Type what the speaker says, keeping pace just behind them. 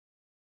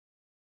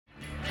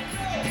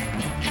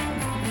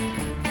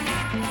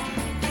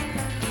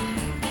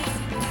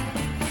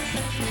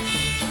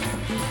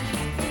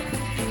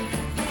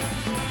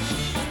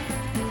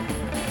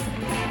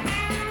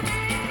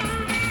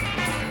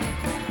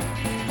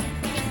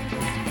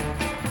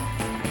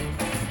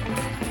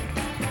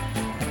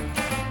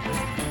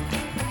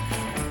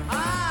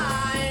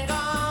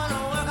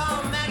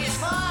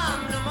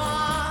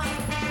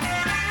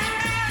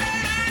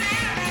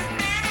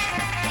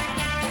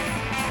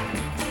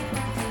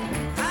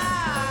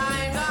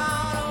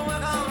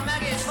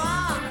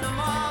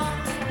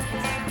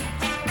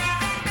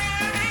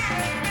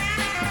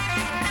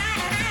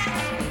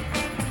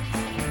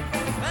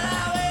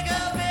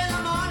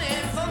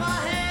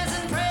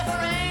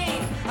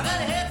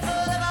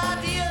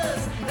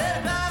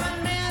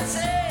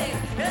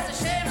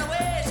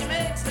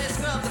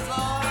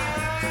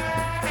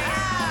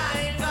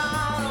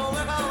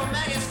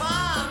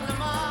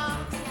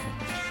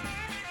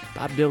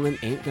Bob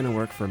Dylan ain't gonna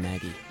work for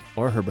Maggie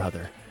or her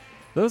brother.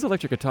 Those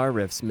electric guitar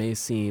riffs may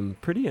seem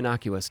pretty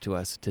innocuous to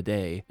us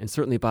today, and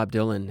certainly Bob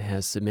Dylan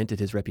has cemented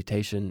his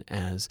reputation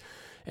as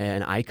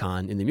an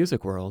icon in the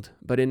music world.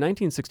 But in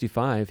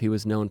 1965, he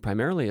was known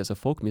primarily as a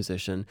folk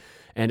musician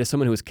and as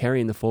someone who was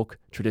carrying the folk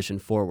tradition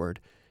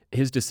forward.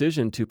 His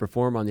decision to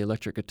perform on the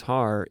electric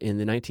guitar in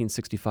the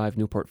 1965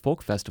 Newport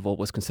Folk Festival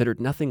was considered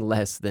nothing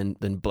less than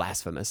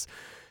blasphemous.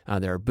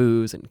 There are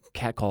boos and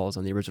catcalls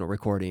on the original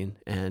recording,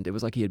 and it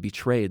was like he had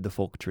betrayed the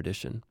folk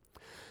tradition.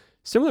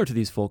 Similar to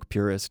these folk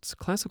purists,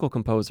 classical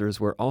composers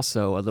were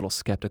also a little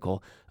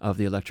skeptical of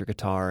the electric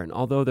guitar, and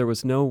although there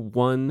was no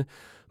one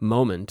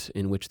moment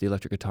in which the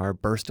electric guitar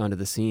burst onto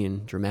the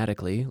scene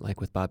dramatically, like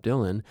with Bob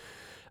Dylan,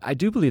 I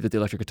do believe that the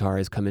electric guitar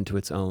has come into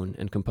its own,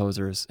 and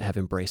composers have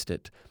embraced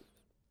it.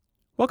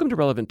 Welcome to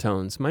Relevant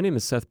Tones. My name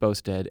is Seth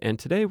Bosted, and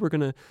today we're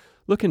going to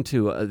look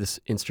into this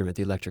instrument,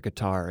 the electric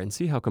guitar, and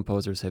see how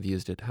composers have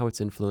used it, how it's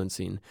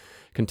influencing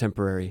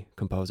contemporary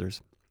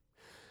composers.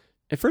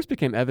 It first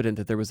became evident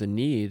that there was a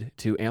need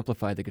to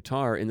amplify the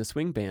guitar in the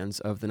swing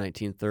bands of the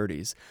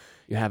 1930s.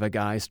 You have a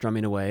guy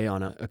strumming away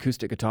on an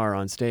acoustic guitar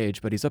on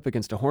stage, but he's up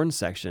against a horn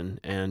section,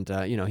 and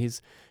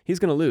he's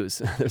going to lose.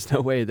 There's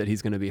no way that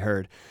he's going to be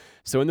heard.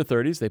 So in the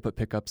 30s, they put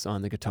pickups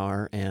on the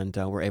guitar and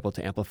were able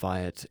to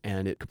amplify it,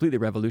 and it completely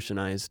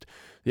revolutionized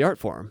the art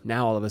form.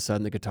 Now, all of a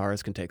sudden, the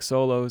guitarist can take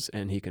solos,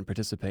 and he can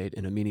participate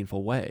in a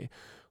meaningful way.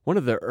 One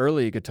of the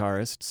early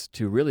guitarists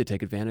to really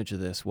take advantage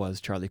of this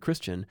was Charlie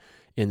Christian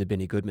in the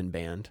Benny Goodman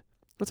Band.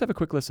 Let's have a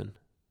quick listen.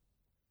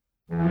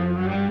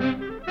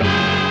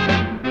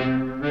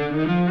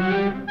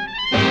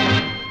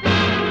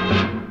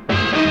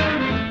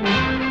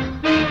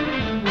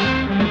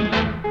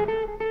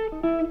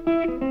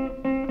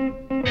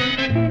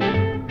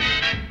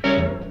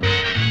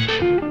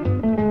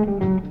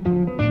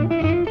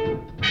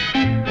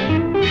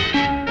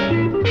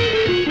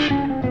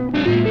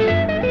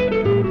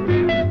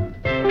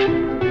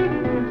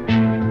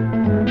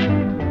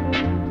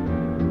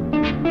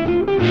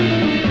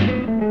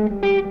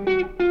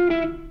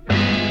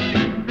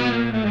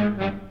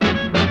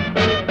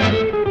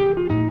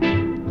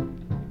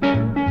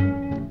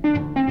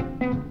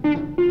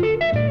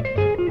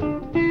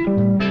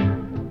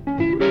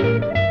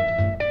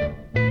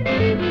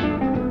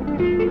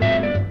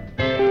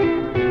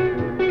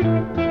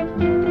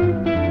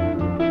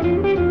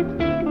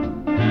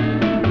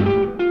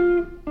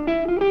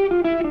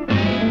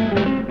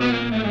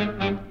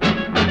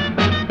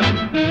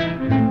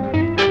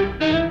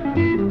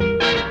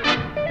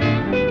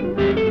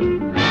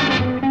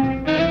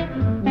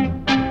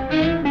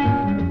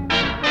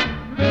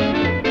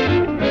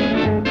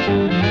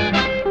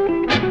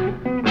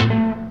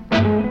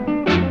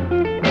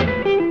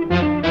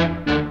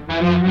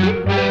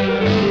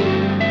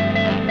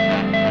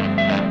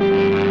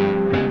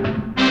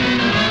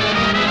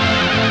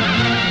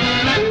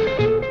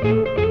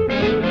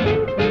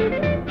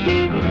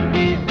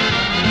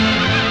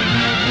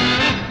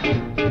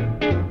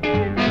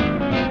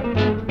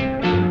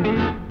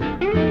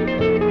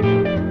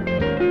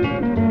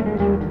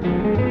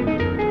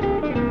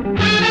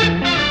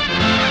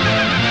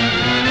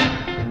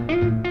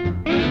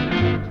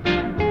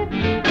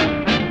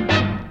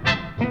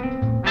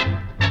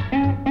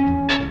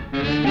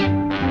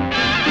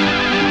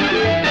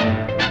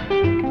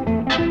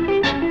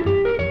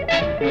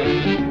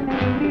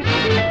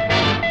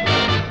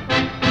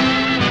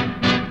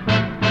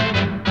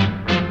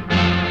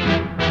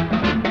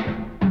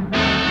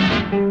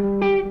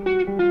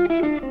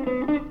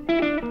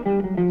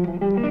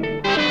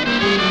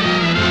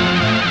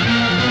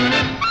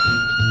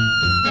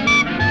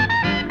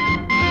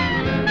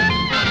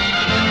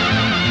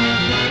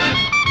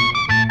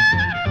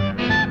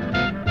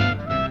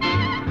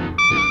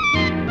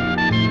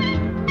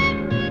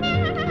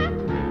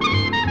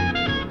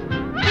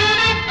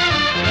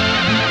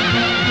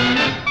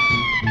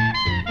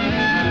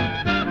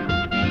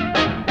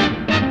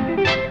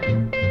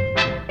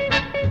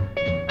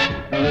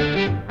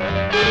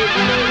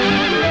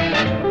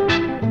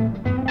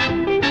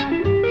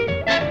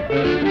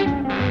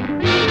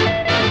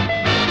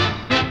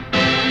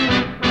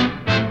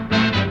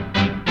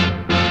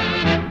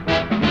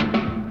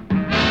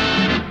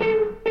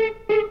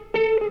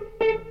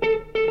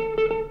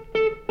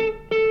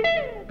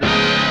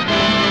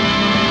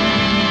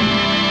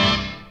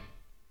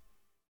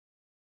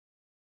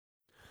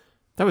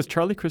 That was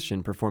Charlie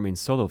Christian performing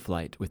Solo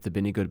Flight with the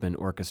Benny Goodman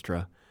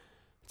Orchestra.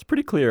 It's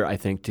pretty clear, I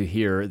think, to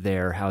hear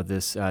there how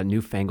this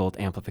newfangled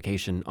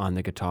amplification on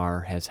the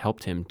guitar has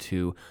helped him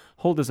to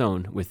hold his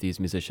own with these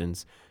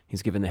musicians.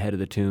 He's given the head of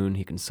the tune,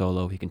 he can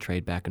solo, he can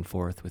trade back and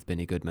forth with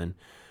Benny Goodman.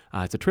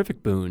 It's a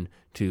terrific boon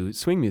to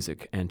swing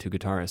music and to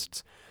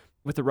guitarists.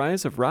 With the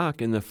rise of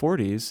rock in the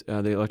 40s,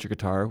 the electric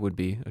guitar would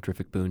be a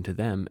terrific boon to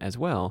them as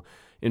well.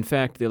 In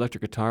fact, the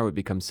electric guitar would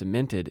become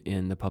cemented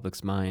in the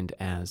public's mind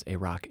as a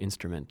rock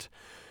instrument.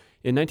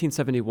 In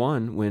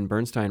 1971, when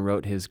Bernstein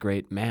wrote his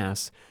great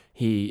Mass,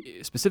 he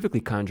specifically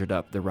conjured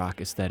up the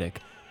rock aesthetic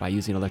by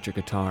using electric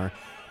guitar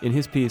in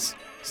his piece,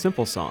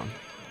 Simple Song.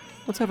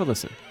 Let's have a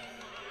listen.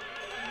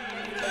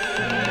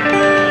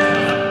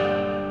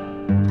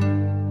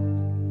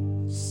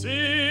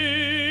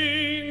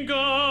 Sing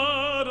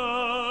God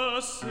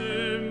a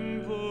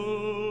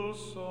simple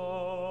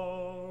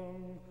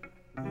song,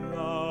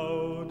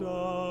 louder,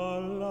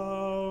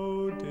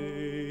 loudy.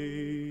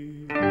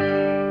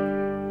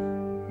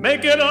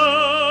 Make it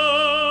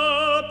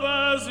up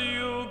as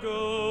you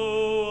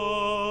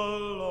go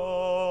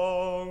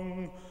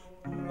along,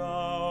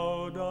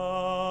 louder,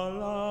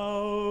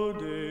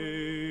 loudy.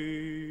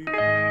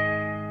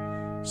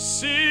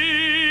 Sing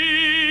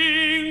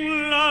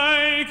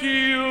like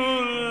you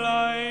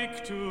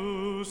like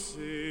to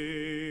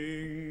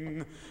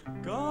sing.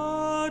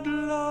 God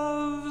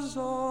loves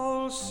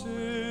all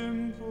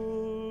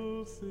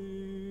simple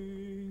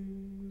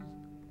things,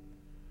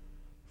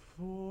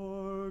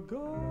 for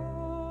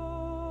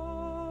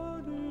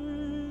God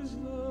is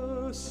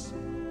the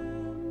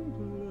simplest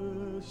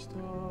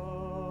of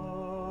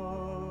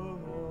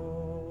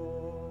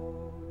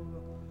all.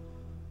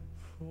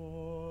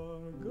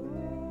 For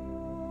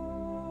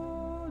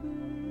God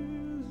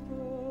is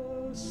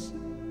the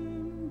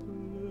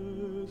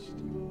simplest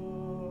of all.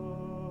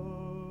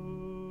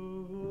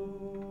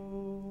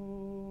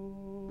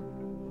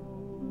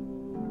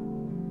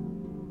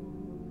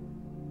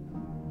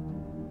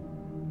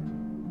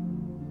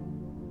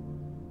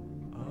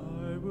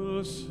 I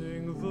will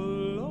sing the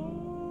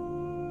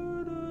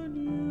Lord a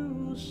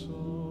new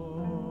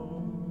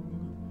song,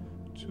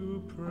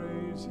 to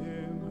praise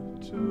Him,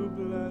 to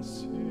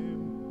bless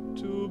Him,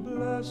 to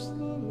bless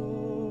the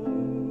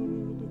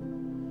Lord.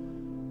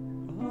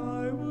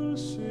 I will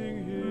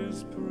sing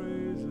His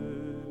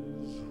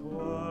praises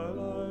while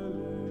I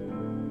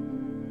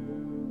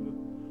live,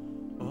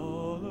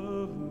 all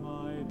of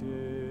my days.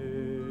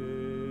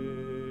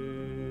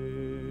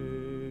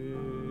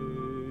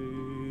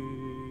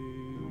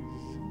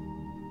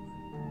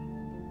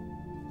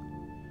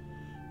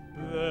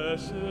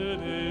 Blessed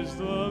is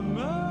the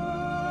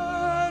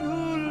man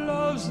who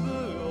loves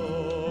the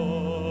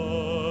Lord.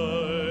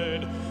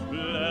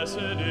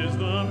 Blessed is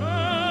the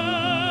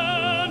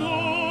man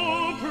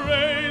who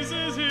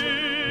praises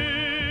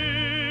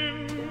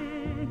Him.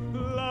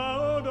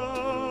 Louder,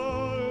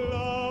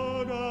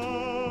 louder,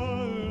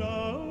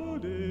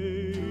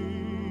 loudy,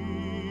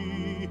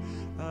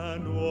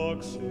 and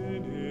walks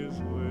in His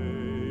ways.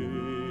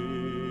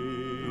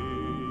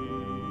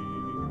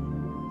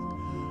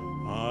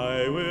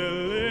 I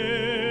will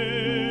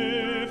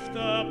lift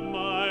up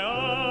my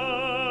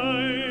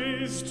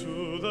eyes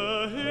to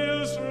the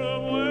hills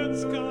from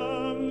whence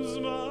comes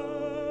my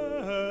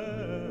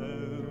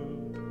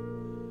help.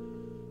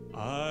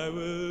 I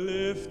will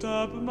lift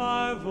up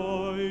my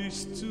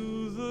voice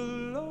to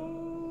the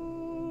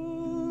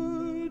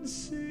Lord,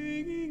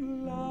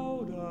 singing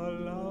louder,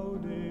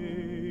 loudy.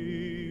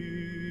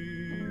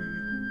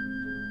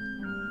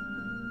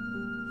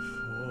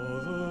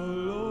 For the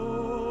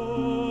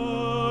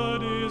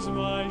Lord is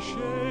my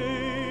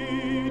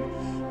shade,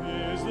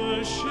 is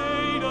the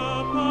shade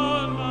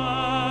upon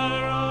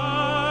my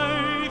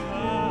right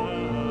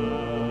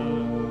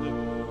hand,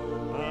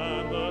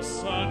 and the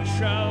sun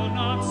shall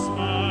not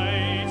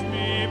smite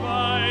me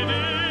by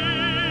day,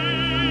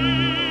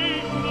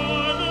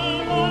 nor the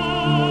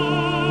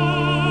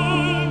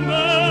moon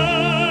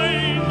by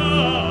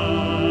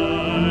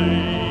night.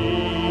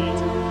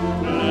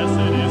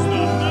 Blessed is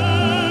the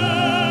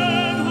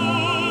man who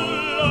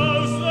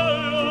loves the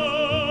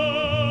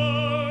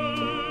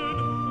Lord.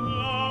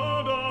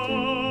 Louder,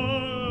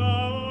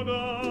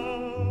 louder,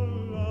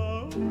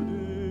 loudy,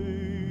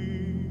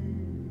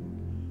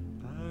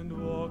 and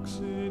walks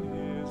in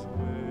His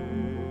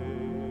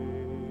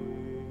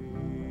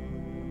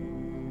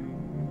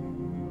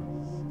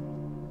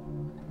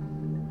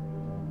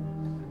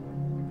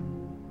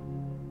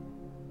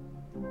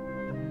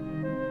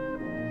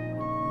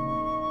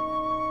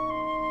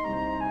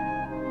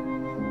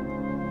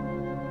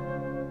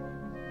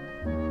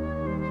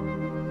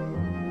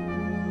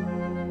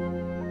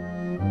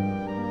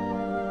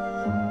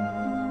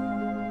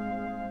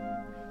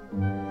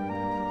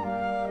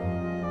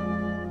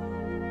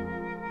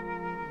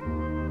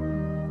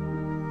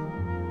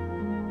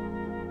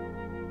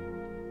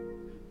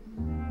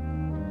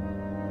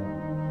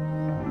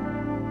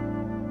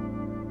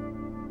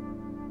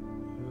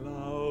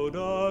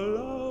louder,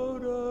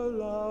 louder,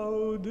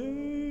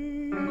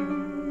 loudy,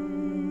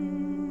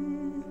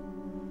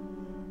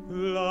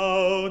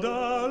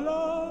 louder,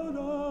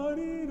 louder,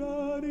 dee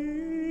da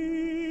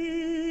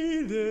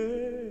dee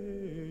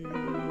day.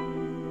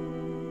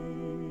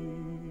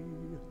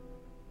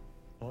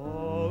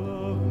 All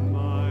of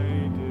my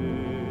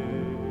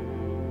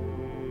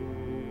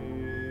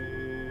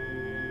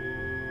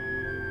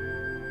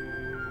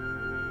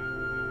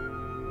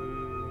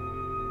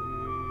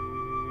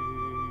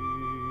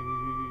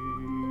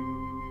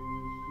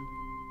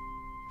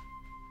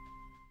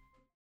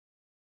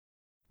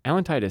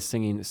Alan Titus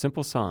singing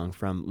Simple Song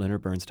from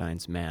Leonard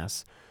Bernstein's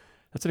Mass.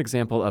 That's an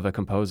example of a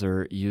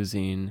composer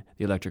using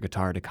the electric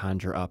guitar to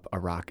conjure up a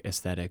rock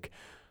aesthetic.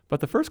 But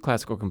the first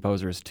classical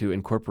composers to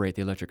incorporate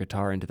the electric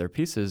guitar into their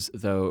pieces,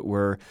 though,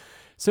 were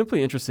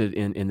simply interested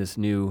in this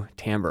new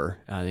timbre.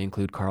 They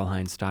include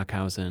Karlheinz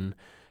Stockhausen,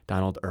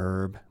 Donald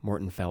Erb,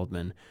 Morton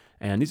Feldman.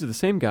 And these are the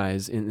same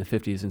guys in the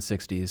 50s and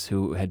 60s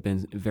who had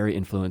been very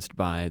influenced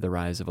by the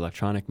rise of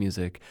electronic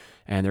music,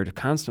 and they're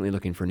constantly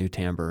looking for new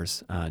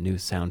timbres, new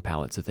sound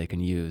palettes that they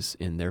can use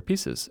in their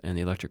pieces, and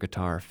the electric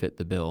guitar fit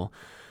the bill.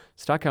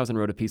 Stockhausen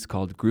wrote a piece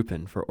called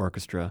Gruppen for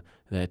orchestra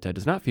that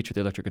does not feature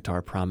the electric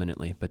guitar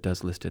prominently, but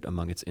does list it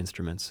among its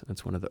instruments.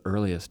 That's one of the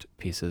earliest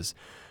pieces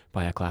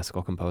by a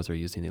classical composer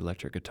using the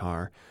electric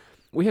guitar.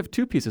 We have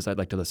two pieces I'd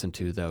like to listen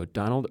to, though.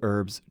 Donald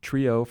Erb's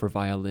Trio for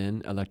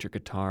violin, electric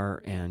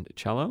guitar, and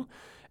cello,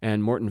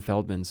 and Morton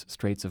Feldman's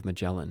Straits of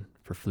Magellan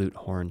for flute,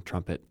 horn,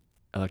 trumpet,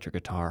 electric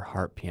guitar,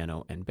 harp,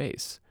 piano, and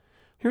bass.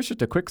 Here's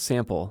just a quick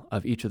sample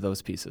of each of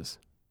those pieces.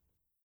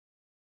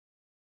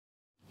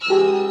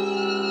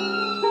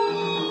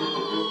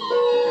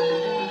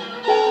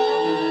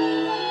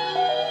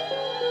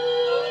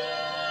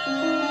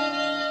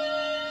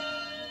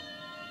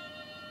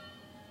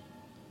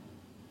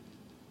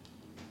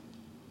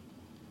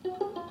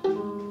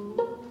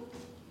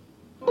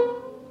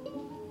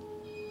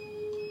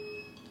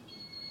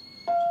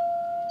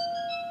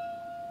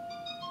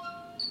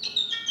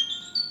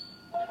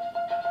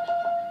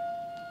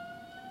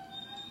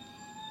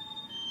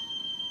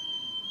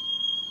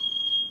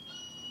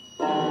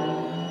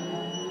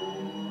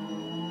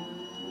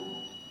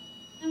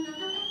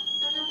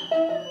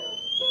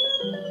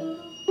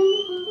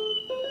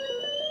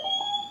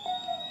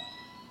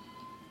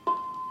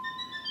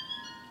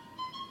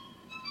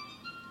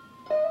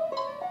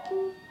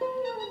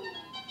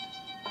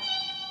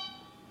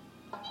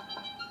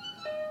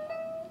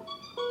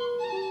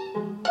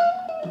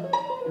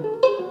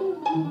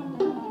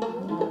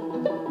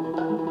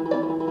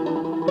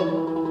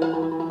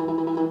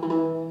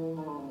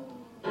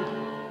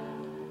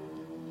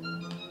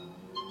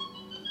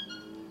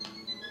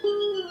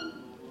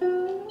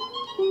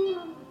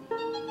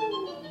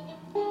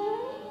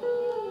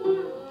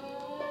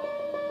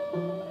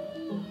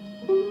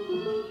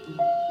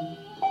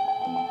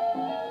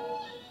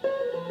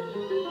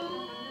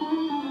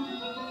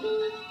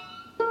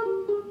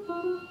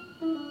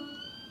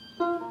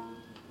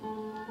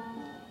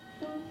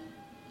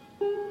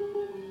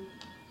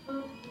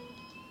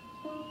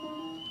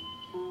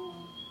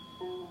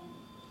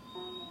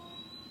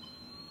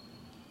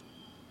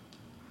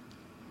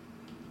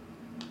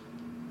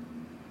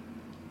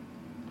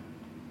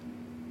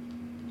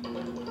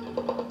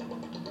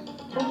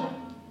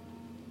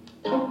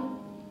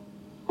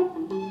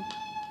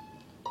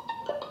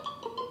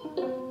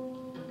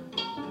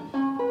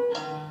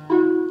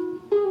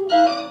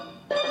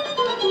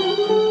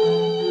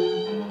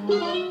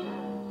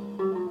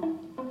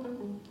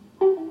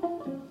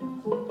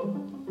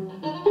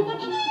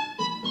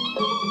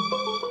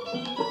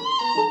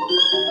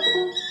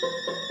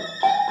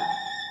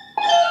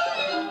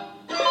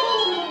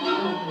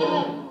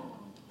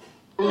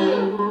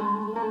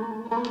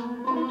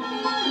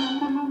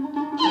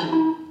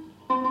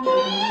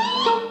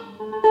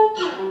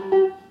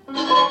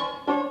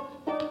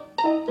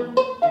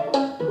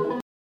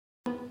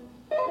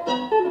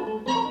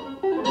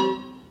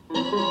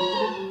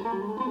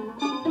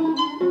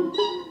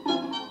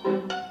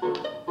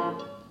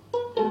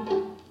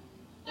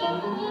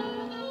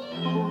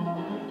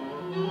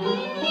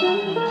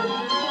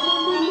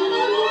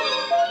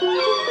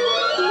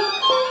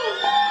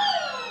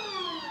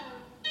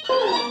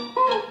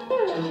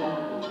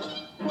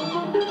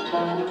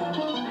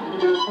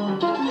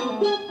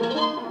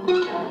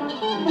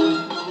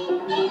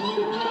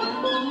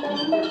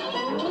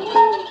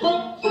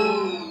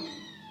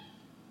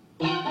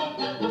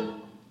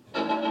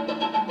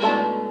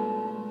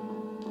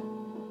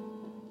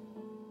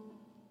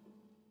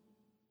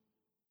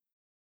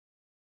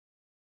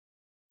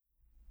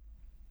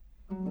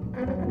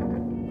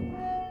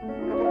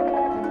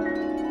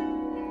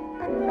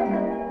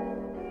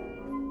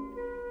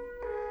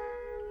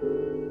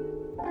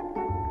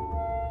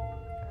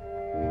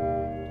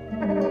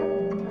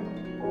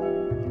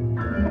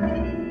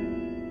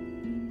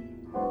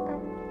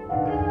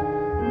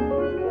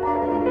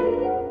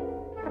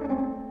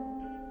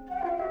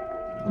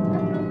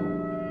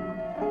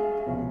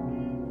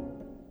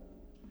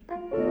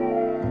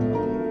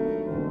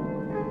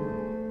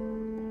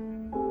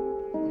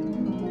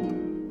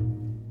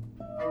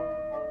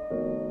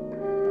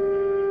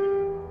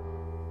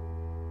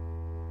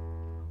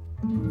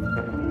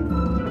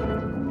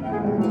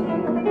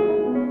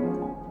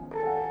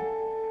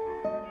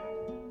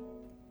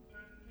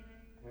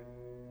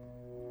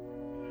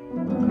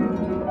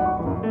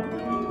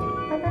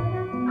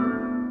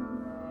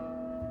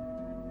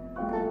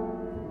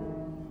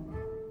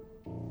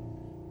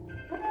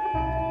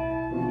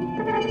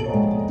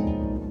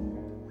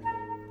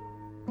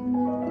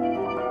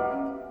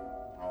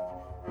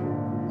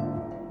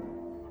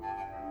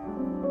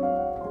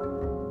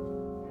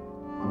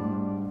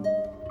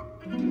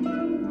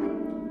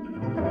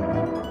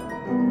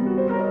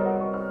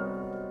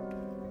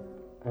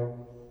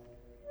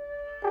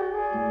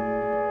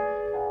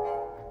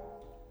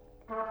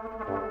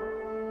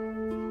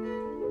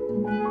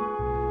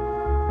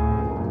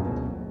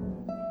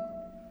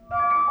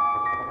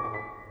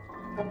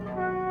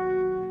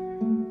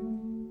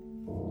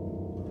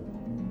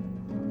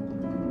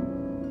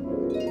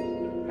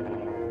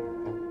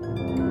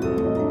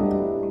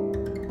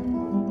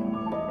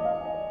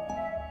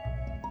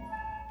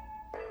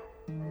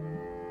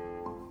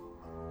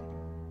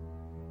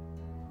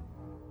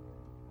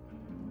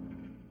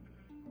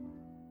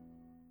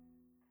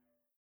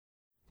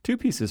 Two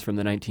pieces from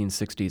the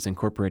 1960s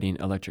incorporating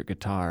electric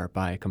guitar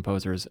by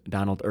composers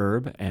Donald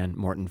Erb and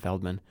Morton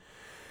Feldman.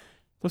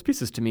 Those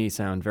pieces to me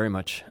sound very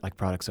much like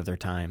products of their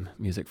time,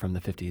 music from the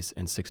 50s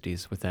and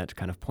 60s with that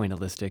kind of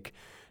pointillistic,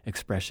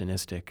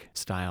 expressionistic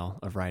style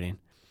of writing.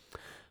 I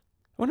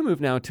want to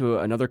move now to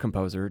another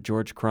composer,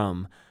 George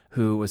Crumb,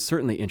 who was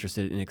certainly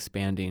interested in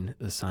expanding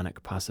the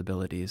sonic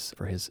possibilities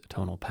for his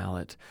tonal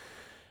palette.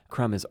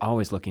 Crumb is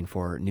always looking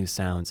for new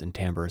sounds and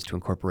timbres to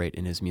incorporate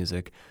in his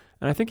music,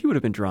 and I think he would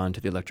have been drawn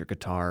to the electric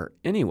guitar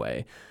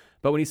anyway.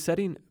 But when he's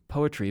setting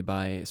poetry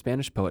by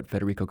Spanish poet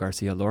Federico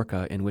Garcia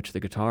Lorca, in which the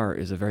guitar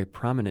is a very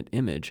prominent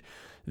image,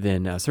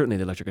 then certainly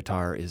the electric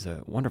guitar is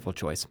a wonderful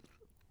choice.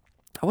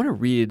 I want to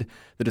read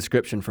the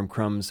description from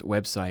Crumb's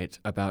website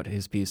about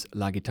his piece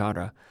La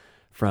Guitarra,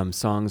 from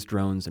Songs,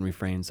 Drones, and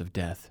Refrains of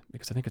Death,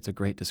 because I think it's a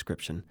great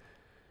description.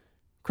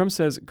 Crumb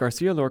says,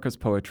 Garcia Lorca's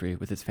poetry,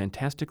 with its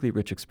fantastically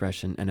rich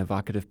expression and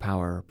evocative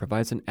power,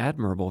 provides an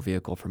admirable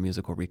vehicle for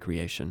musical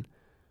recreation.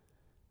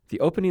 The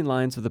opening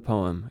lines of the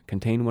poem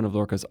contain one of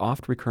Lorca's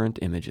oft-recurrent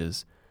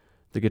images,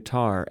 the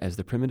guitar as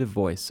the primitive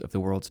voice of the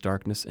world's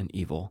darkness and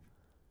evil.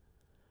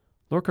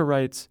 Lorca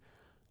writes,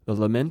 "The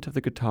lament of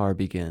the guitar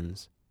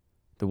begins.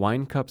 The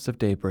wine cups of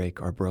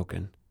daybreak are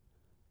broken.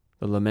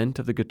 The lament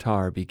of the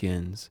guitar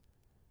begins.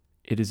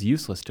 It is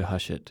useless to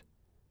hush it.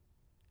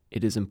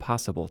 It is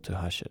impossible to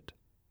hush it."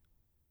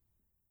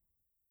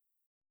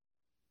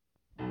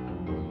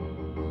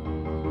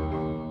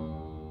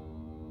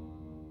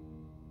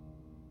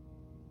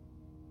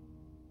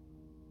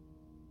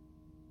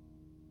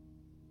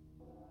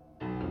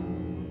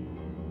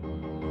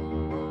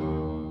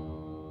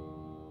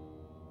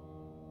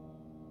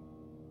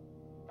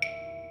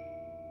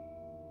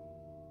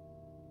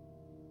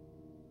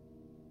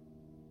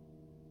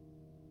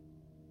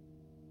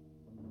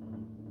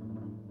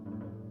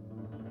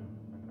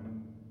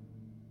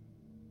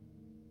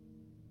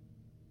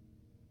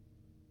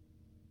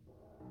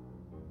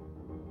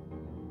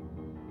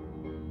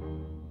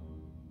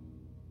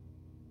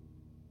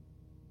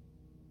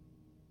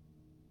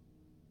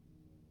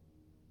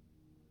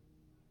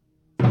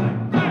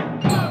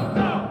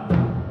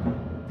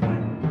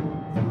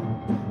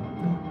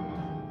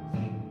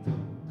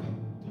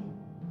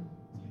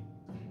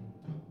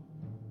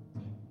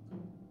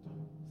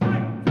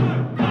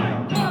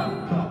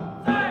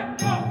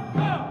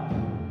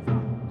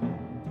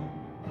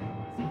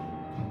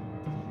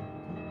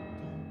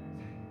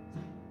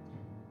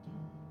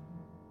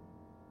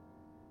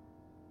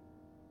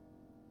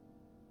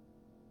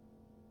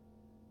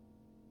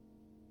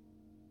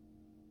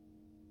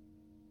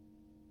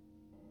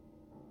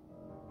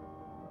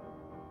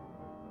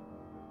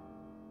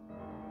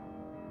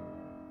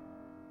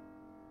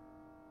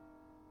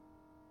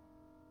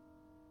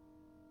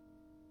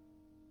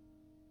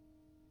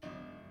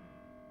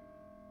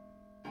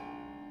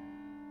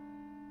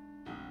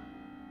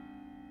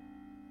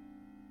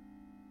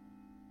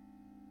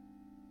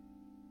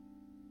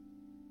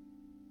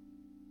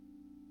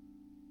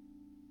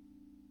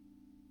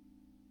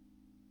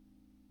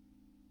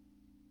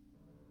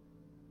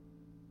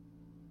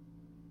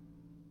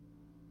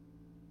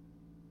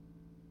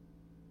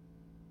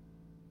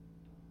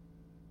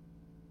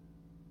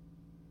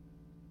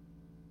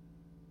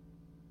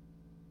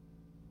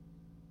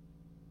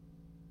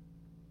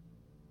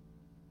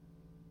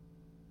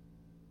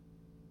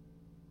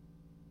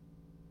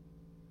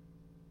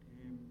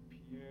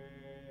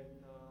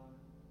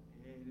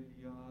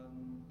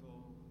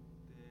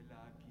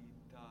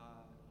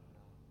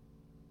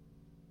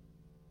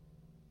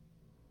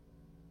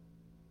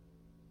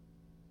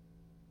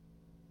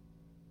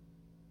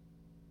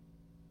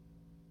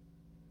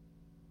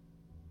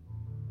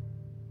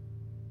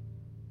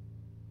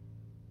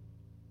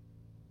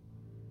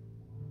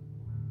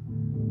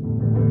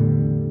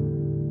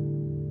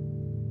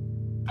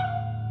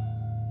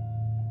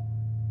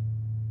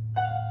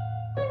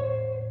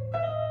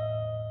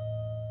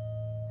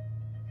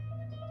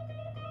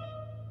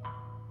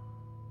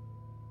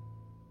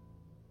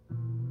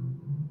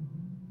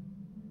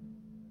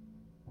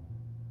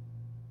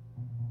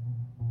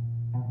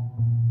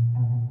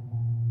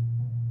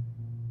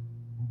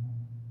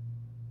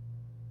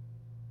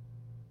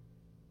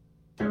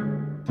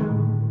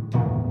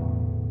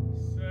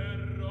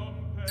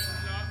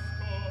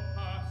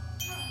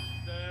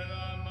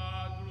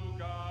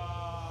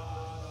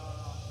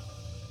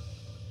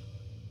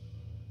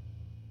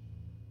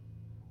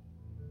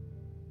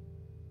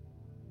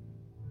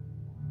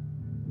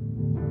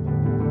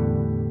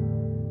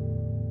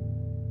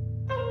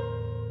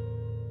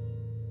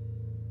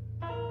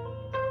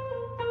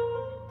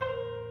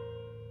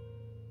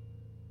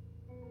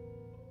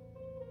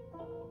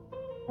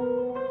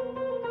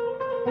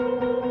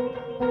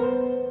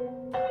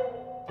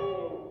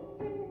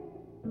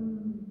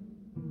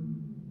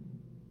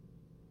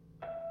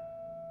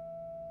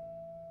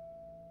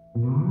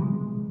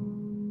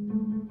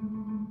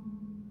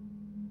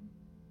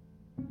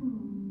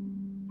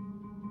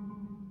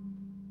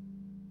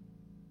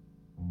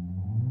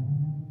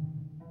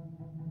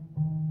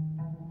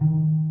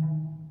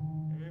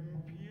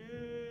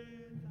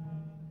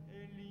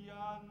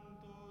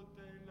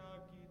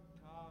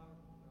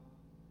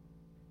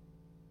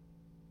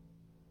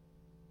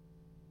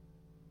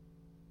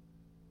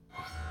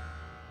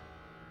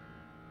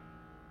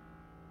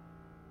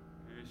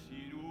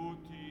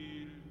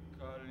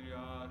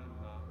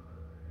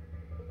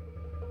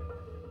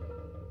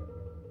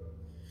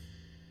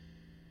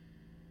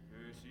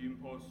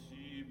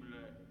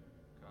 impossibile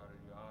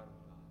cariarla.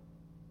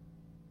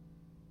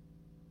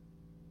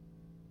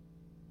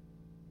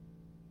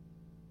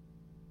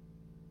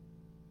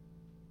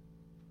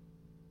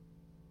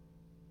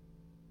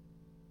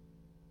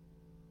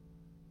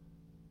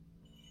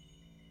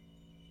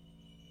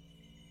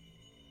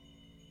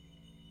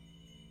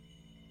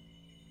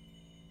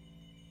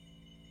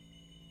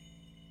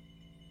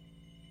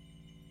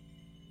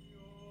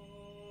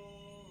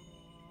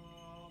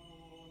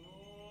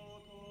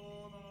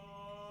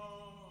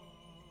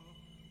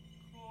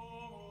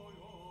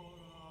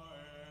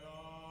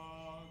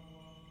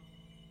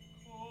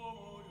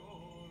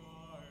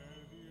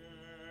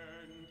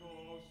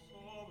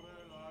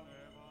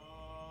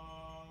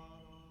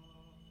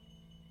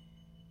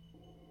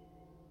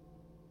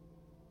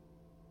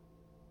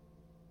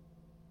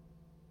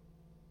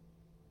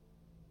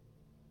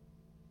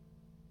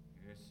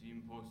 Es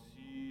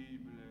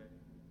imposible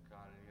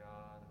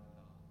callarla.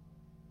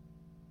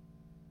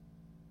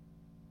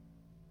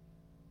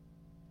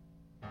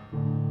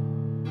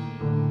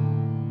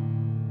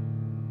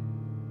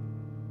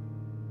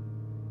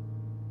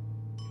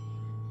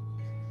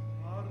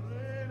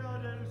 Arena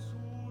del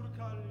sur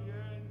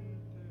caliente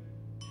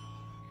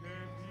que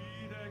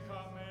pide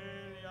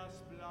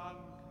camelias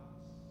blancas,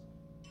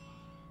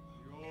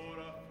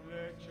 llora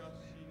flechas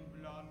sin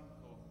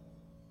blanco,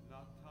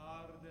 la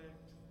tarde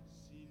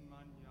sin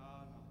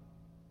mañana.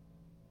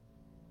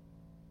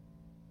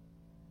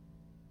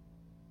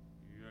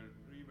 Y el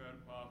primer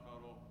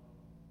pájaro,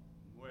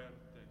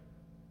 muerte,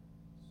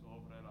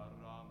 sobre la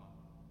rama.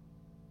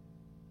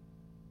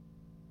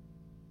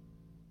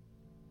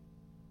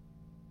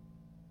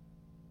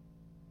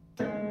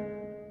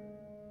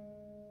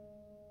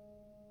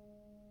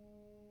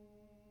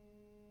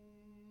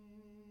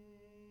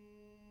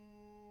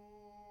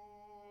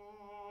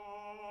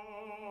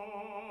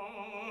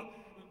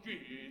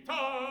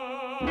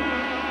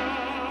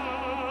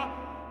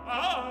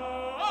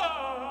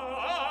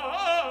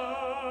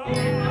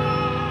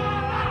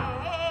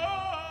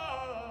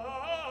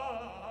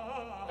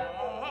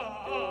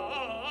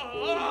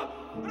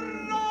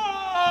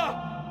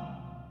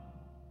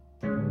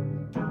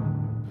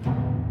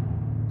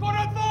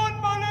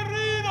 ¡Corazón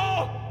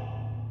malherido!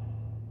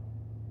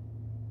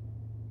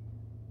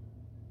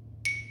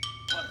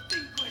 ¡Por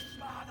 5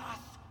 espadas!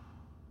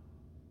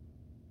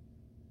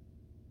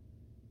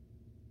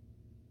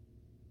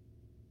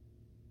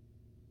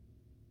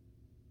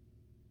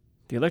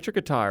 The electric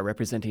guitar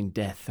representing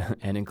death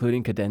and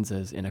including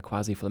cadenzas in a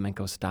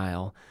quasi-flamenco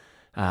style.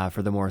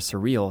 For the more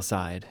surreal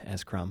side,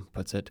 as Crumb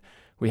puts it,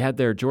 we had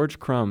there George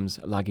Crumb's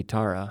La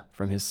Guitarra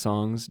from his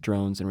songs,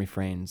 drones, and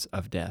refrains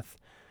of death.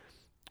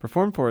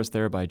 Performed for us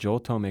there by Joel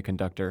Tome,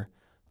 conductor,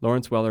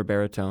 Lawrence Weller,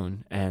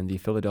 baritone, and the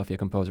Philadelphia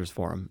Composers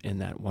Forum in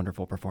that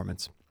wonderful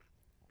performance.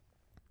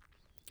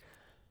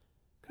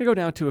 I'm going to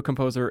go now to a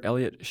composer,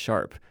 Elliott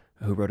Sharp,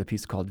 who wrote a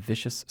piece called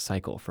Vicious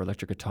Cycle for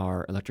electric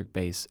guitar, electric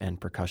bass,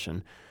 and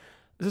percussion.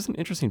 This is an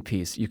interesting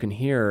piece. You can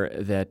hear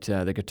that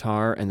the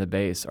guitar and the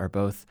bass are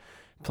both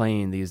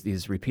playing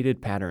these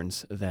repeated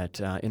patterns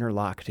that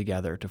interlock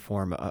together to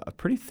form a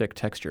pretty thick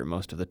texture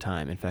most of the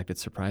time. In fact,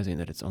 it's surprising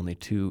that it's only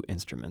 2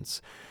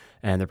 instruments.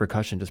 And the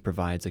percussion just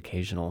provides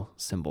occasional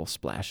cymbal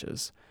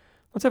splashes.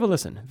 Let's have a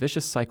listen.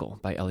 Vicious Cycle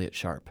by Elliott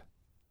Sharp.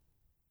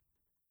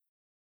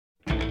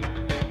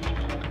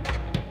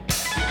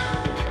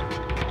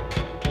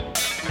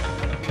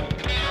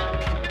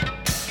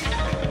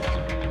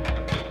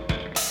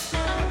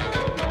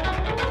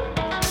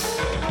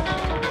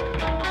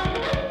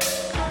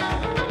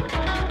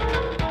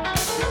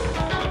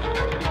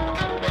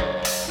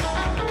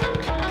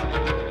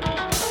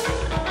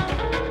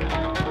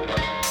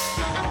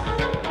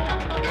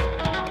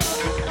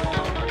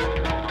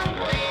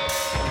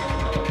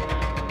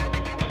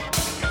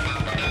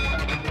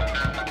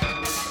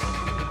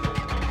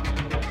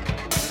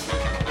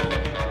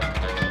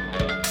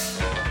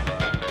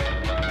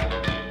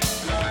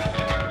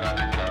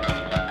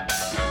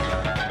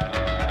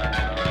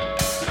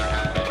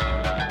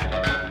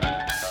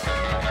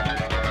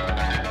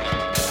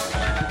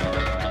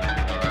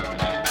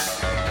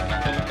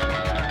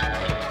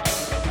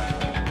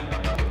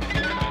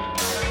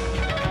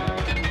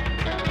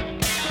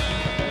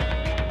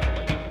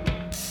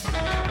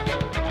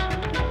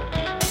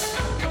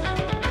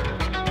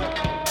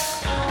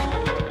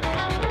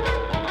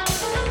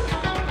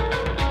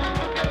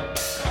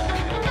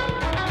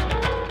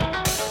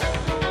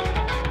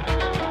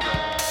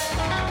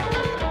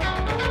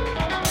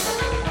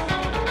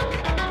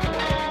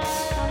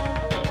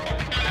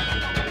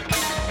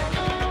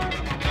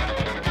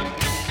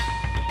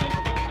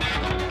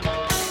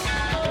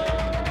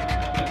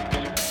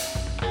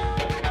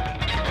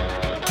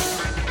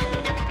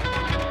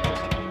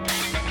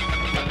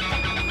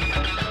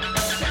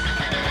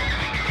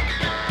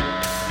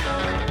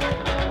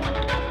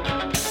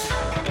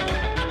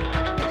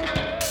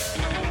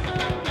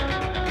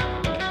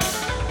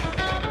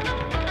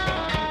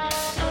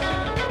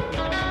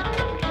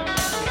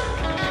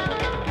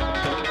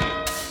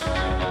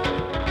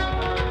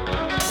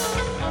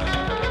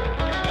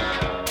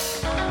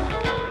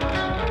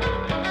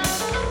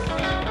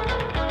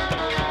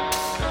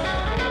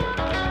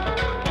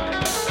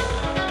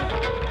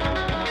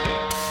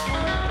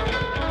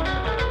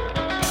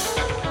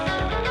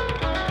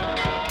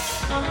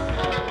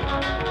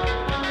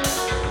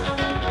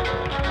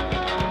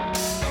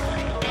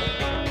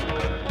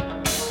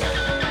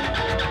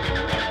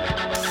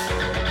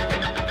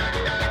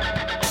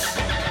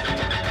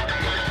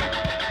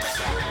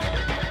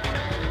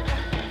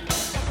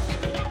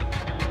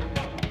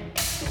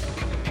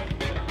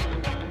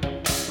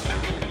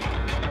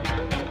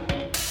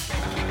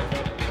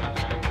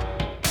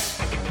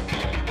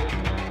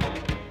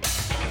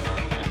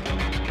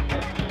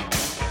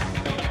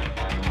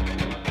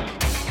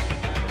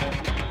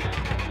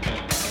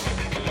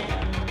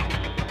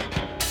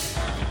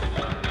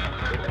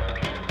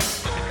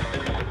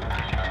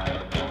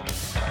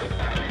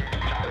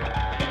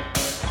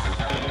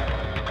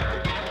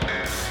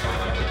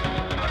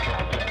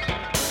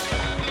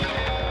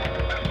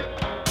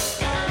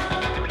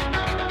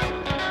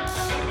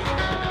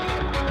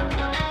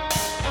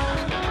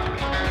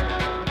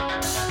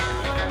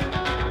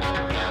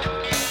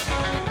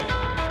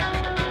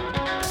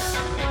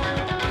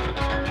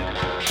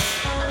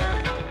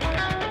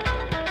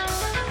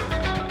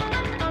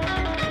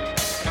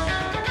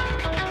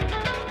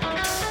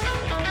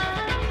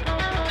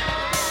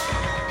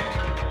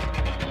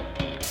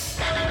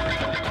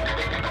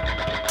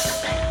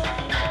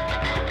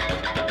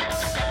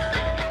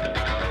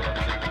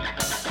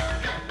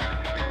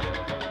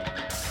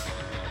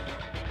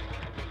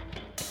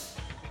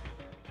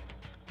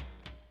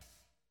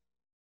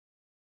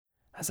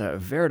 a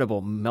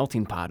veritable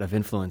melting pot of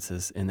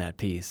influences in that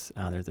piece.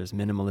 There's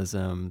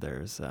minimalism.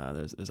 There's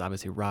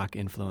obviously rock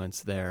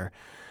influence there.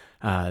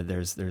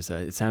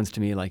 It sounds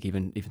to me like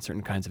even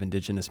certain kinds of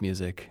indigenous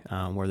music,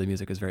 where the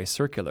music is very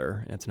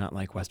circular. It's not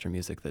like Western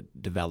music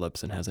that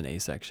develops and has an A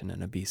section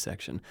and a B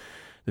section.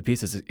 The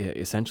piece is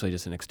essentially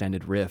just an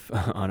extended riff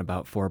on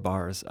about 4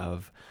 bars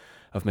of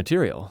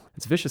material.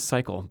 It's Vicious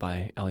Cycle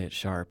by Elliott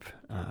Sharp,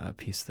 a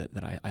piece that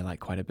I like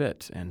quite a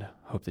bit and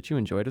hope that you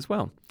enjoy it as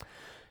well.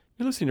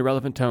 You're listening to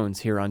Relevant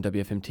Tones here on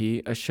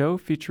WFMT, a show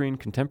featuring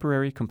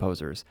contemporary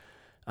composers.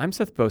 I'm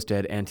Seth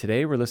Bosted, and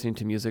today we're listening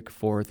to music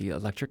for the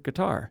electric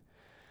guitar.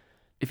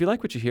 If you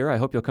like what you hear, I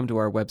hope you'll come to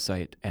our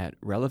website at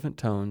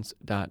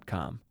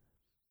relevanttones.com.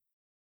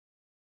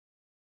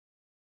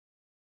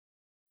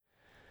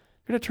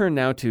 I'm going to turn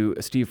now to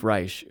Steve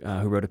Reich,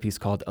 who wrote a piece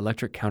called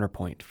Electric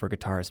Counterpoint for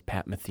guitarist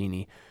Pat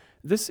Metheny.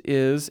 This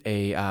is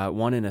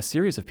one in a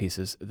series of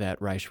pieces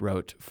that Reich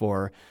wrote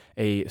for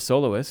a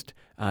soloist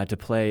to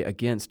play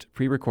against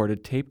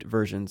pre-recorded taped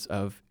versions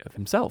of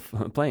himself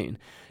playing.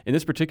 In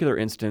this particular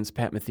instance,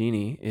 Pat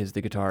Metheny is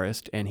the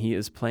guitarist, and he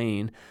is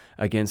playing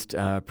against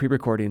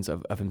pre-recordings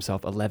of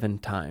himself 11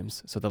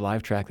 times. So the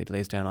live track that he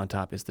lays down on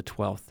top is the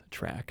 12th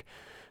track.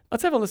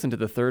 Let's have a listen to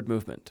the third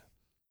movement.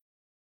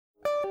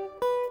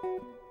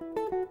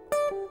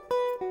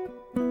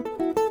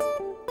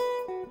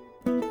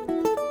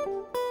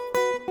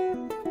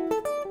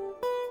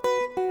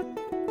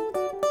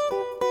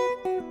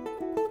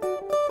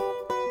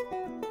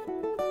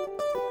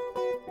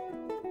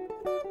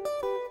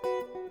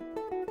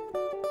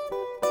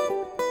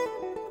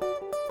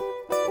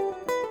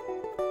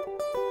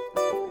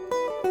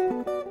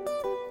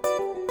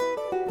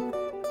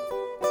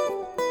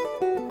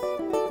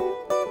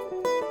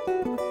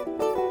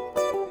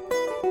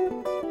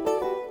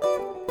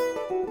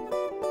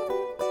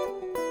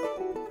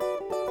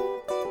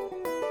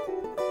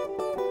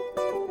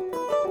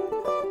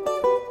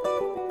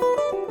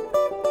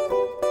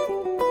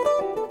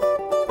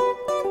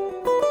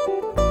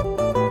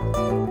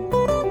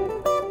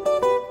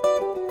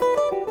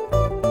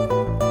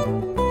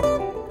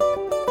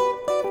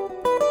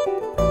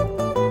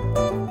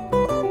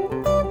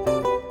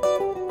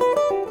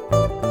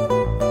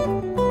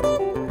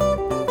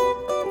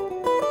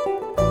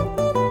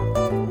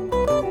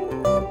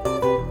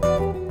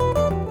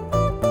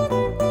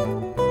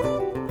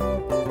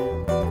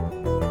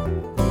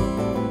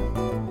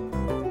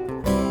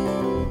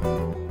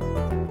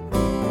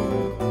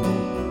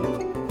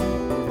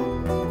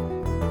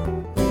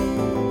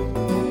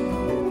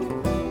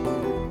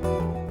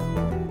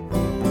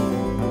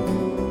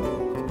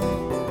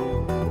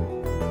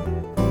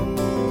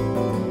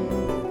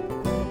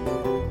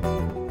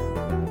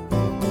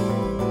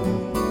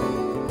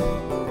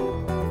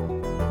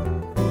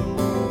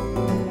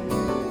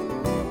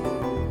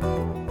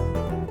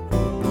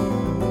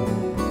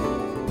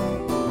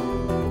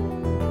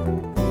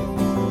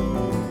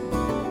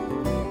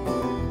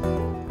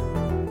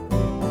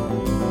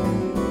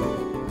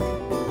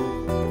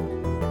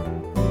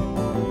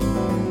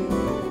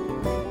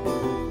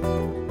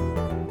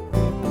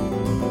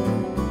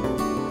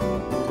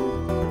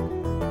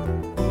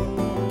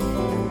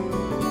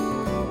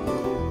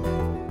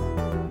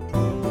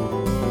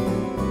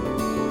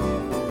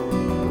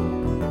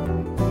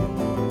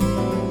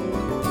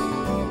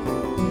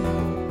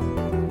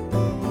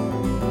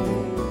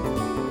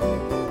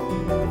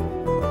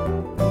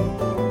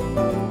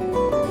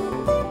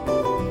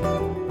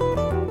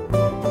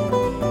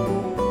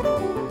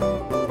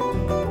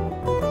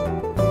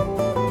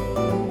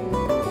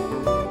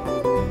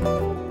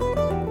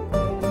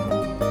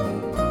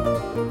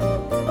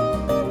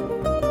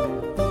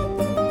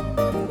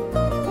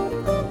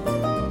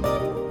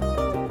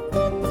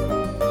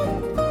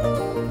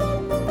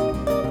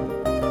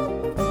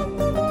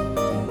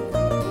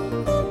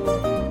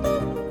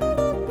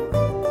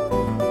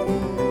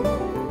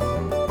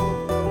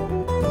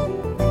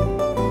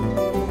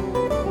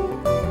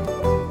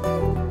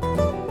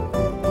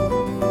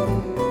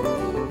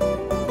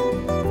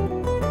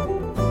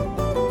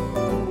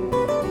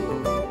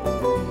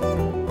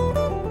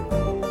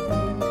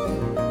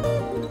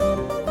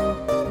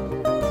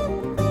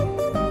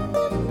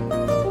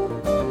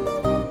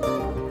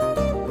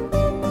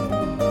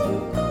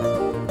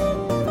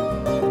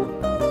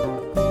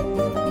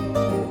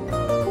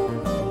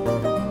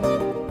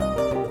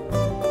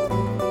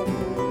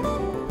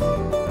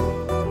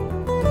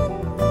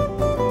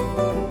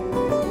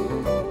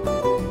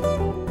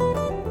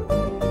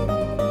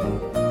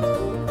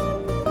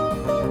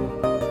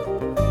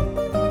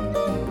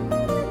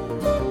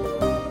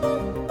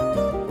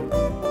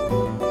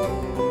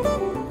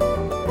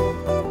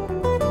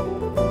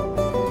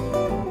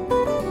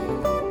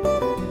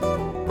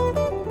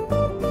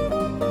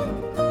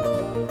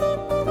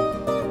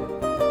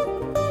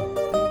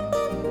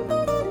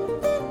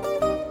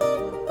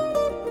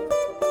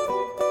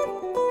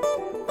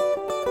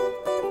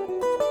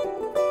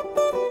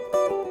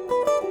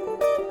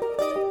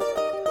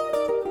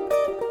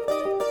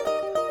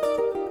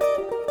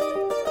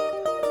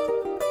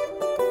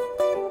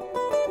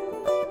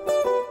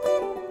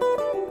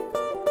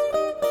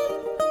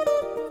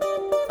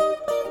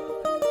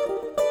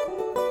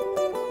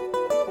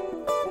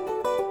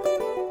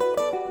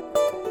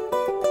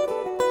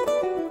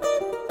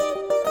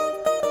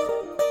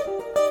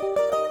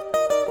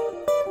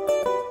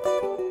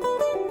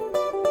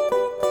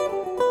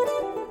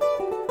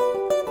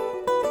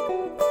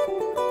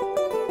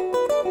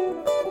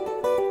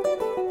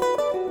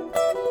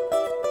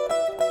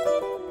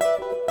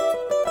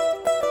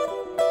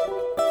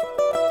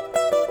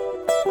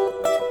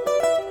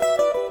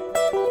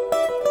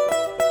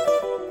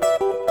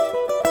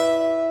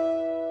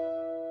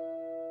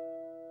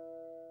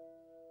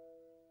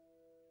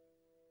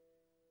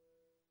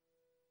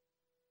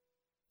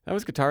 That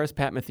was guitarist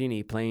Pat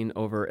Metheny playing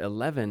over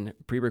 11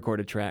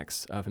 pre-recorded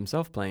tracks of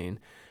himself playing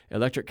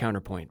Electric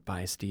Counterpoint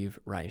by Steve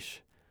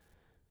Reich.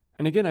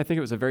 And again, I think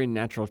it was a very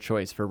natural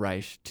choice for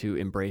Reich to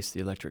embrace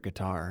the electric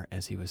guitar,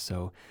 as he was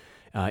so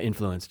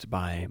influenced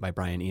by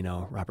Brian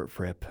Eno, Robert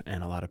Fripp,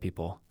 and a lot of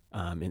people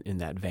in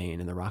that vein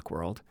in the rock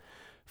world.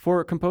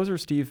 For composer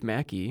Steve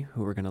Mackey,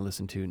 who we're going to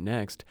listen to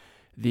next,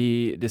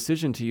 the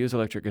decision to use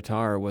electric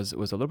guitar was a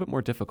little bit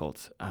more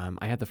difficult.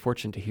 I had the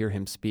fortune to hear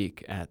him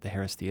speak at the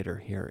Harris Theater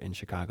here in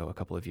Chicago a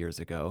couple of years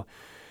ago.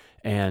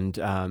 And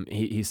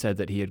he said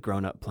that he had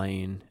grown up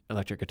playing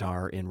electric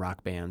guitar in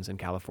rock bands in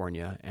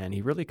California, and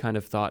he really kind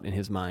of thought in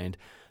his mind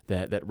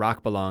that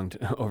rock belonged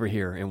over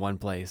here in one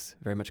place,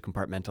 very much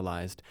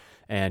compartmentalized.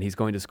 And he's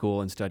going to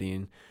school and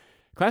studying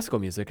classical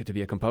music to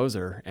be a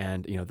composer,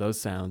 and those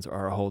sounds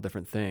are a whole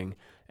different thing.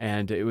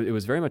 And it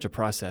was very much a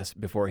process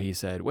before he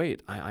said,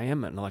 wait, I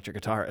am an electric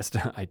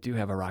guitarist. I do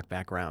have a rock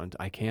background.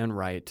 I can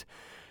write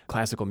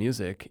classical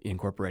music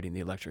incorporating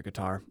the electric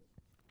guitar.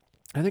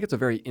 I think it's a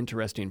very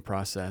interesting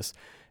process,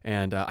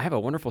 and I have a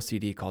wonderful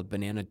CD called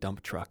Banana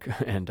Dump Truck,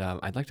 and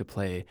I'd like to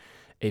play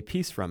a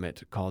piece from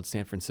it called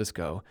San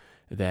Francisco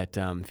that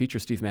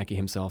features Steve Mackey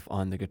himself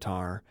on the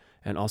guitar,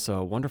 and also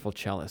a wonderful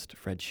cellist,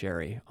 Fred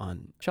Sherry,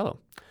 on cello.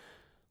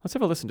 Let's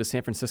have a listen to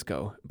San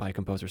Francisco by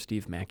composer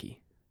Steve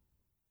Mackey.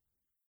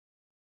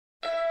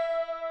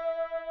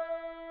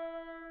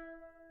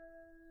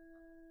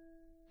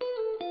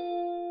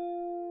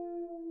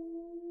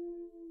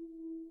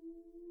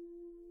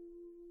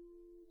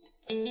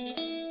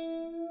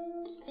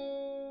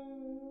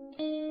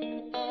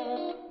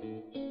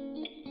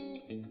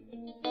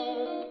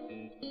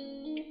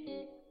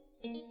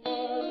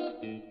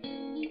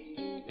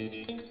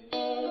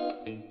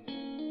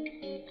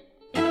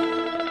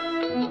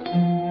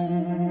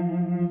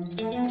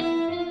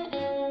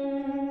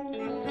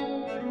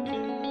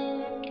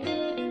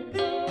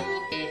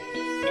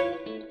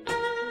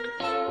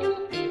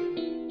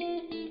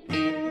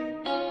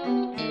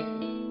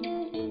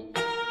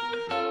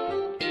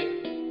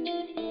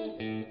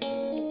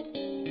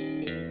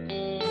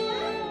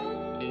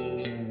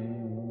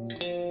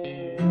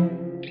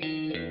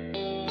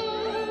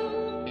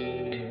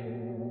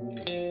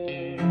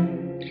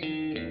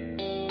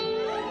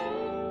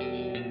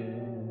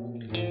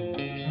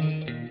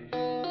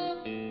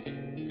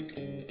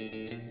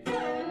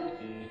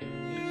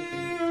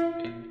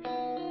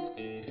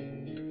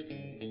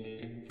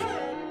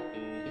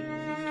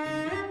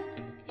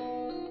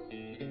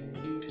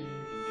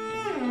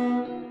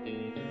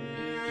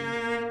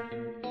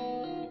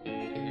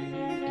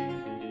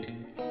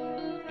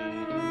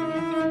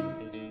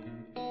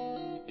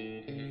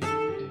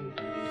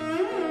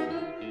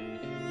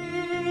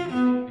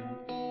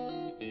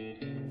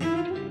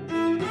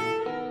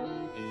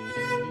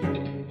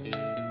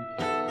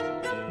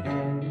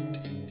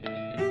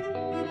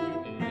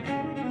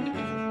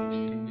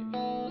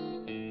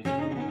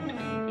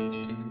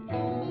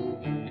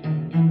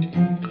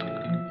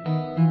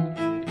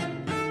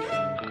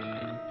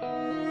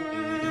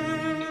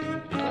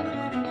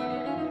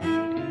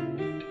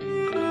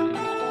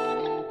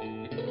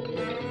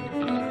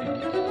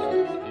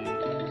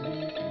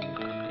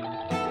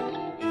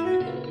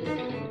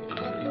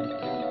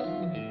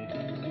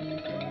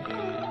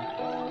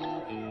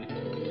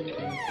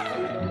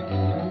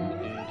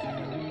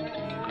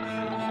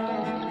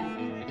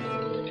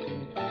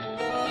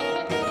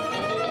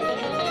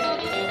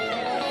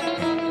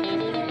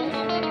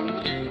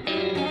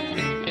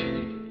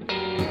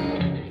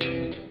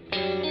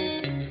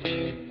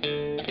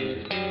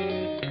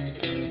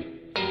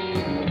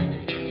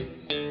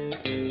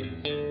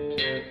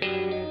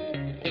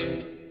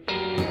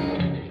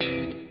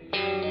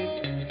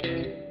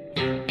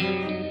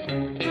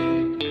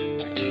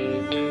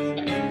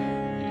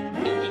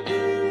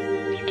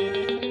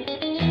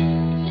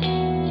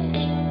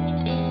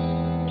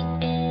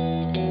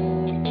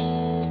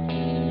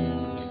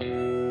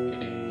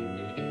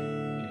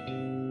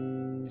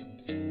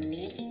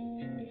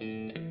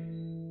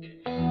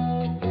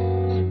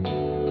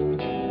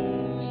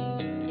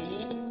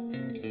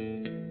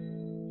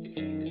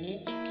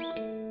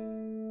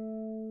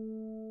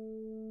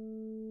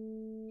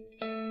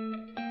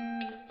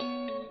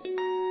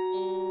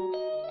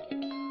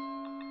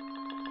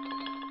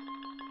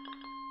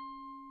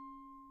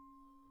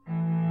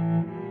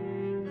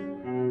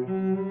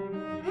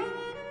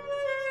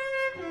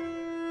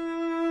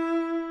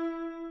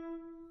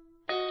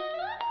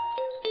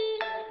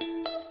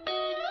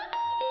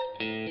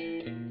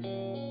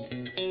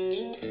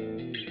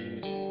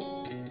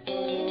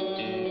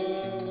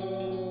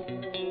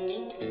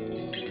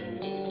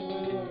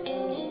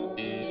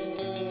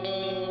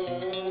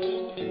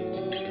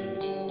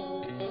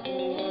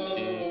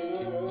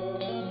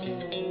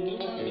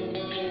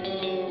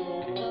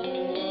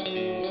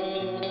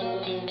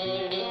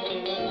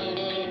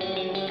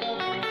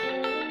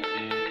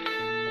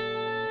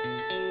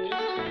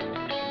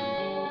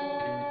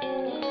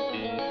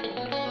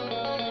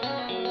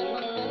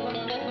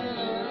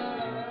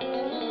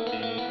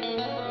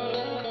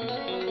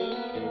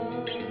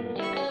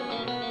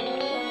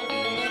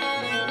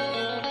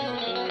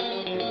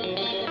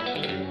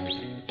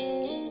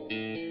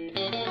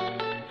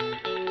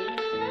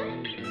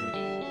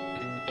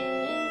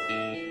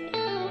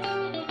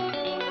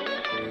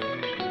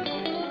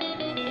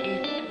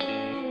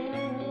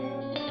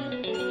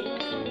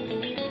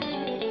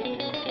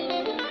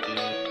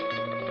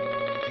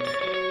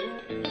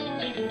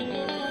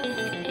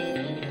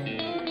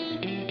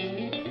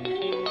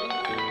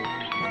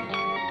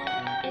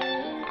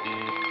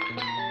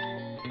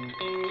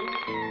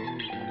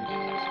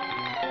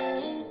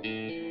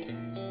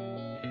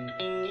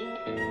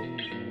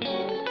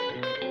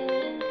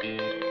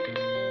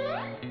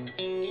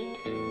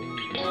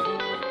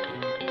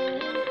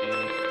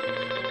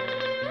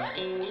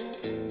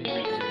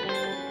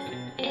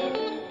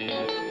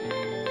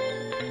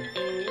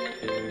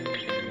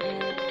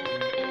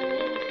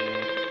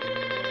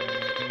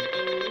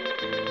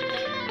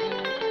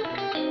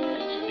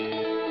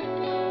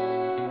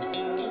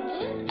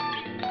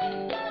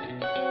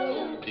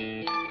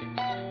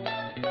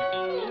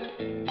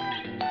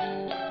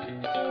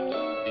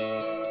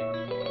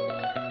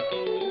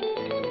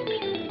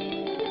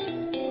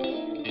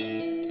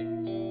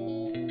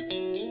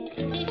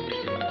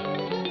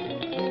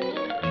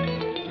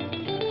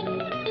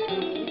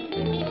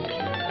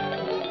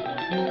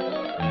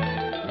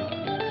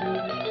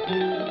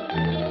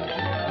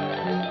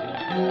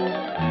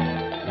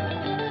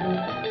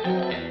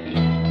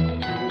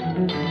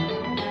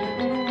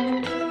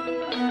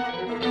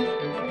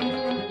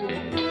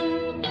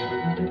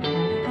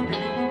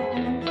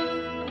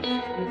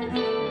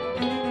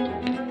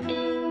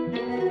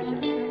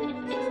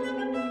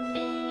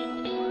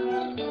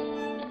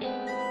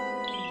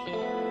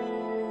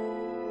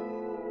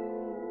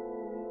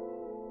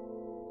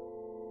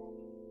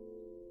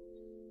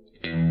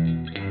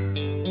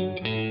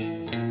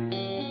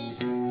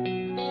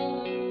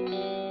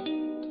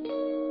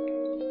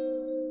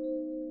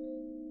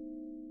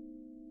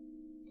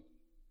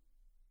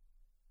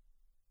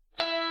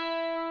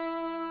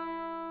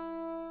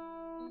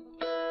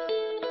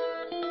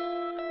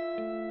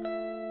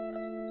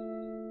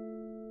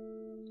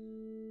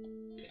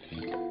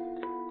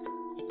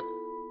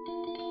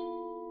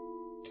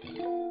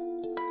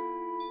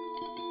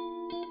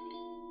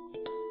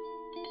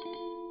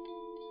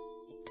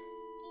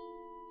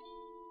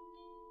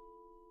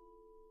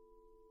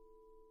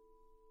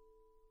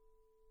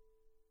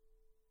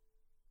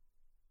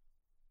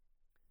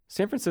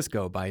 San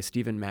Francisco by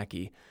Stephen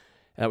Mackey.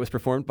 That was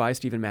performed by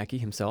Stephen Mackey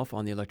himself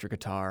on the electric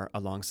guitar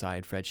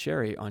alongside Fred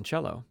Sherry on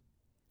cello.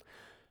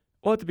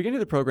 Well, at the beginning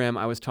of the program,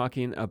 I was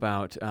talking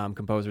about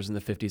composers in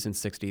the 50s and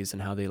 60s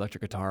and how the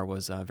electric guitar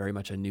was very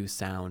much a new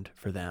sound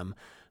for them,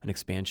 an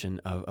expansion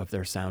of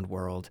their sound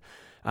world.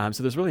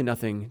 So there's really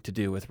nothing to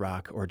do with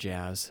rock or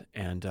jazz,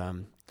 and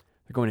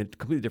they're going in a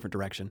completely different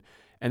direction.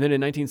 And then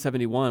in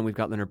 1971, we've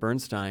got Leonard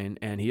Bernstein,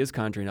 and he is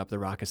conjuring up the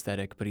rock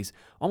aesthetic, but he's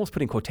almost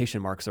putting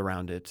quotation marks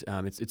around it.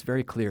 It's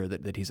very clear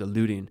that he's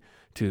alluding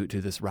to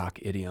this rock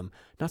idiom,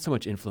 not so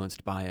much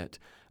influenced by it.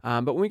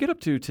 But when we get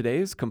up to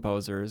today's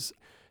composers,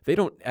 they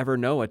don't ever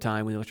know a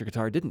time when the electric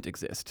guitar didn't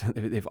exist.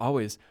 They've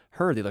always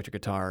heard the electric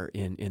guitar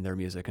in their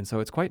music, and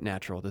so it's quite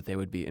natural that they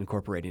would be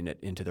incorporating it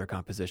into their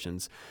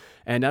compositions.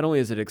 And not only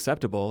is it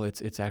acceptable,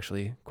 it's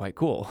actually quite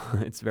cool.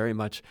 It's very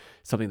much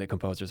something that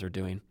composers are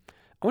doing.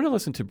 I want to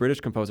listen to British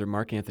composer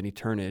Mark Anthony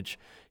Turnage,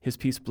 his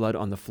piece Blood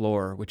on the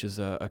Floor, which is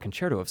a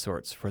concerto of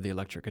sorts for the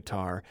electric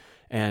guitar,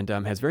 and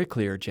has very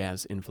clear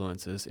jazz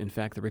influences. In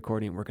fact, the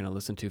recording we're going to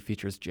listen to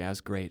features jazz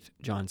great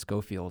John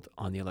Scofield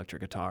on the electric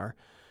guitar.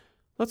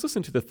 Let's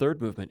listen to the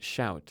third movement,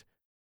 Shout.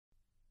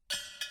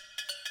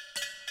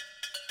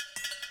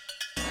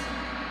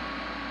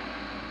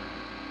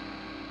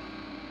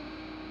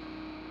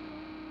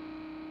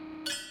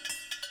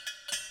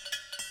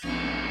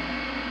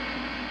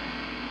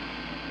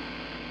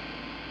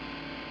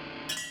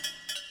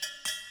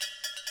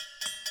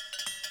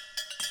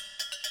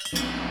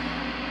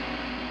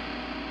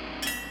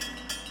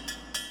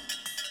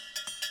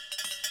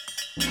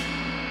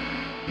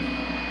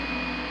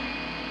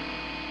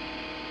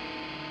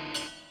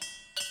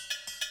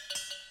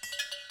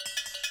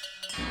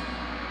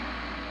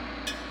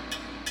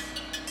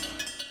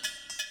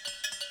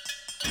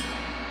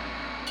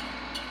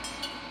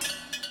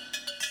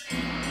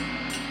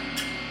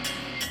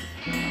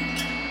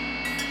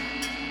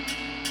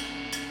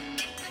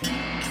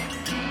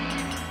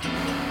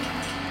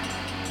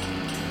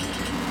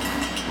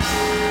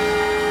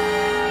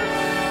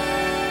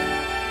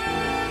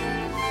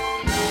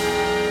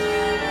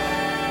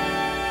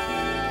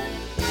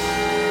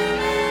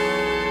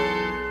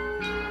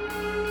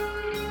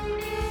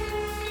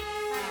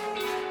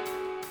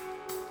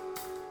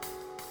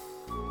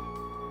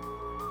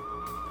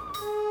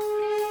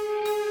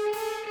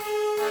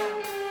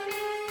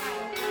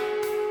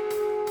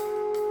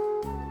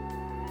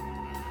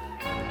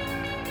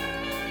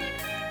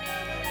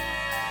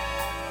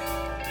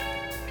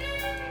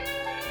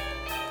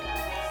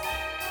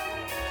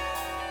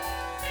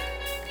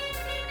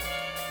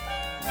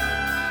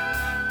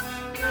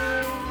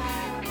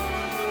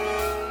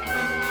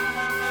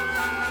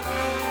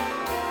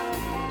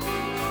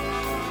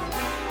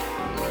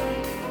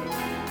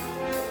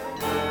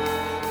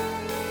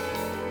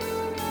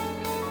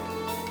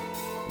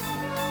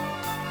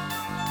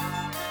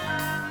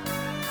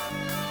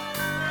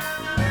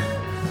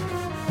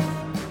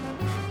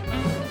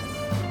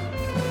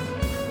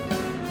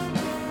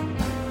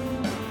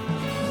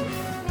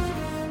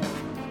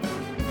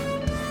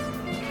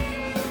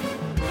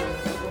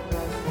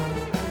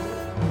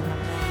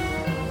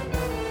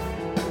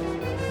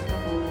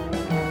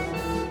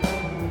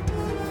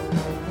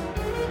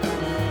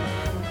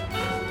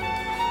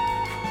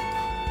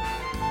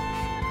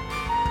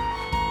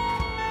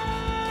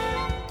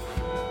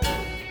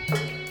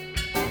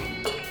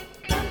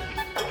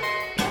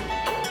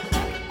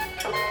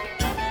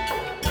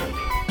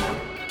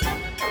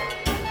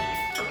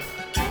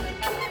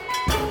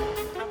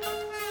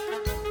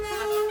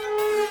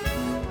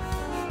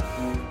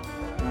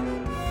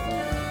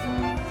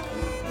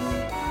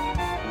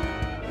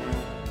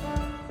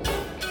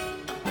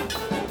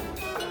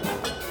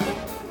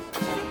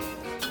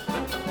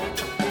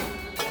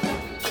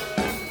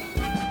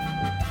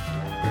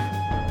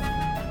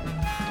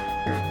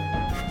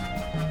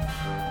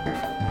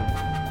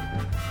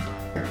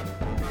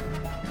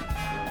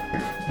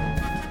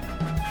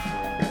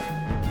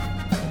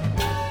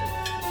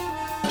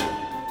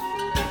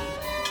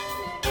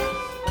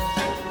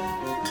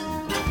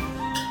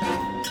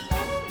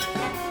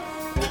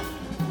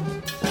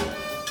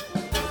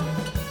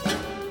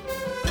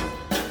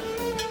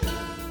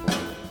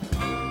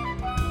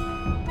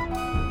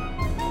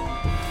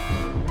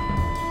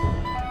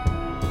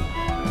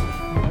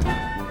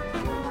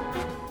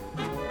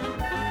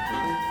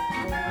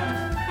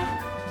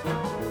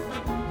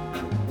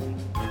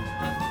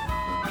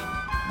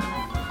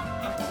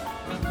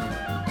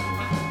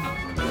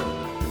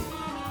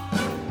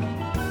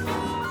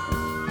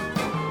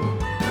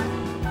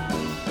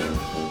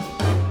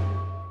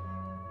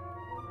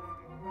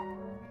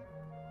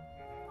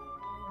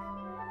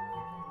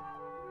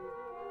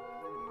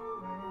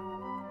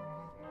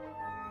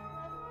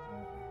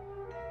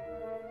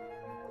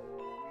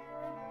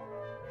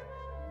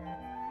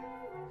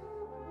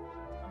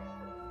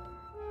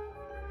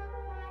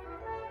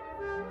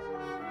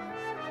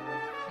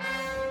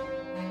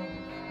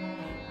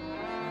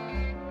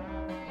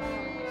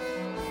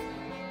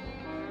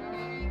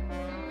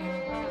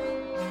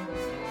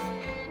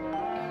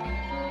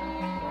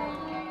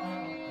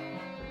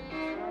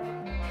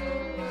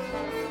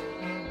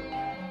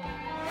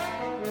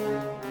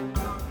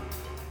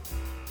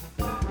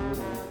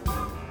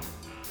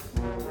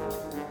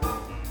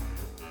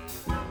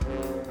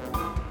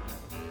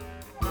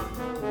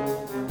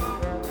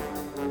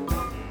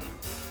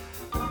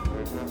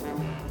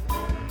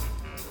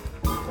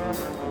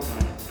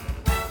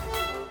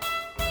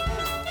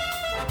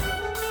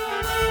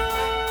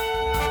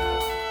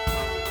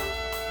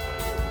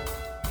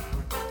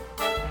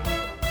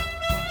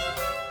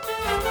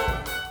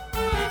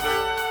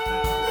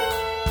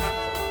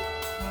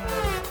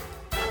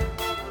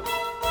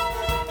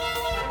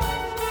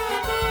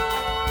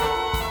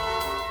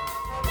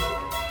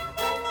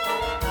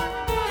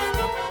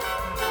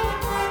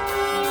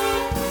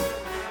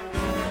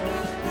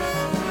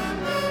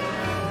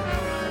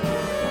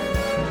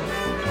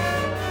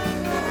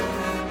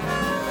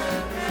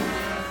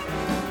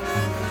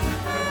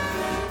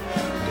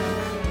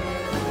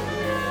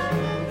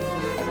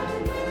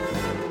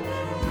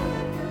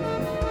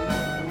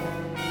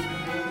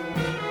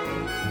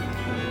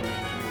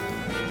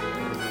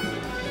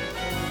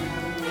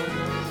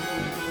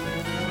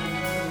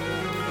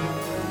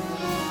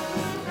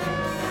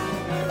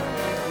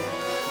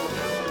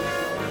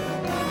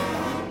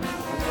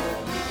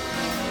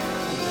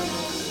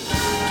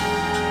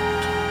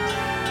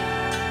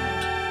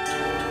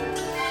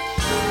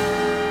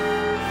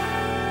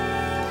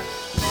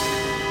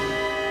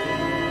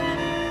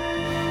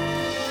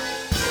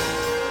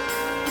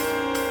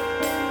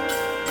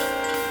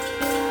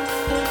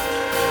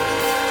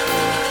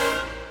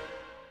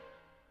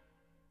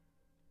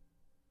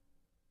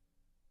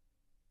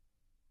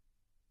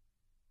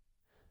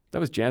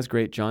 was jazz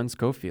great John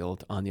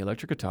Scofield on the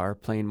electric guitar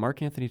playing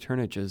Mark Anthony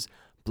Turnage's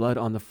Blood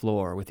on the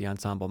Floor with the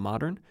Ensemble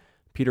Modern,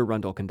 Peter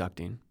Rundle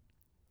conducting.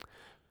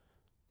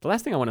 The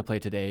last thing I want to play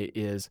today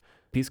is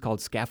a piece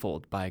called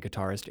Scaffold by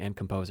guitarist and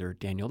composer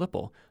Daniel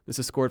Lippel. This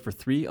is scored for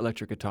 3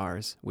 electric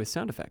guitars with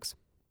sound effects.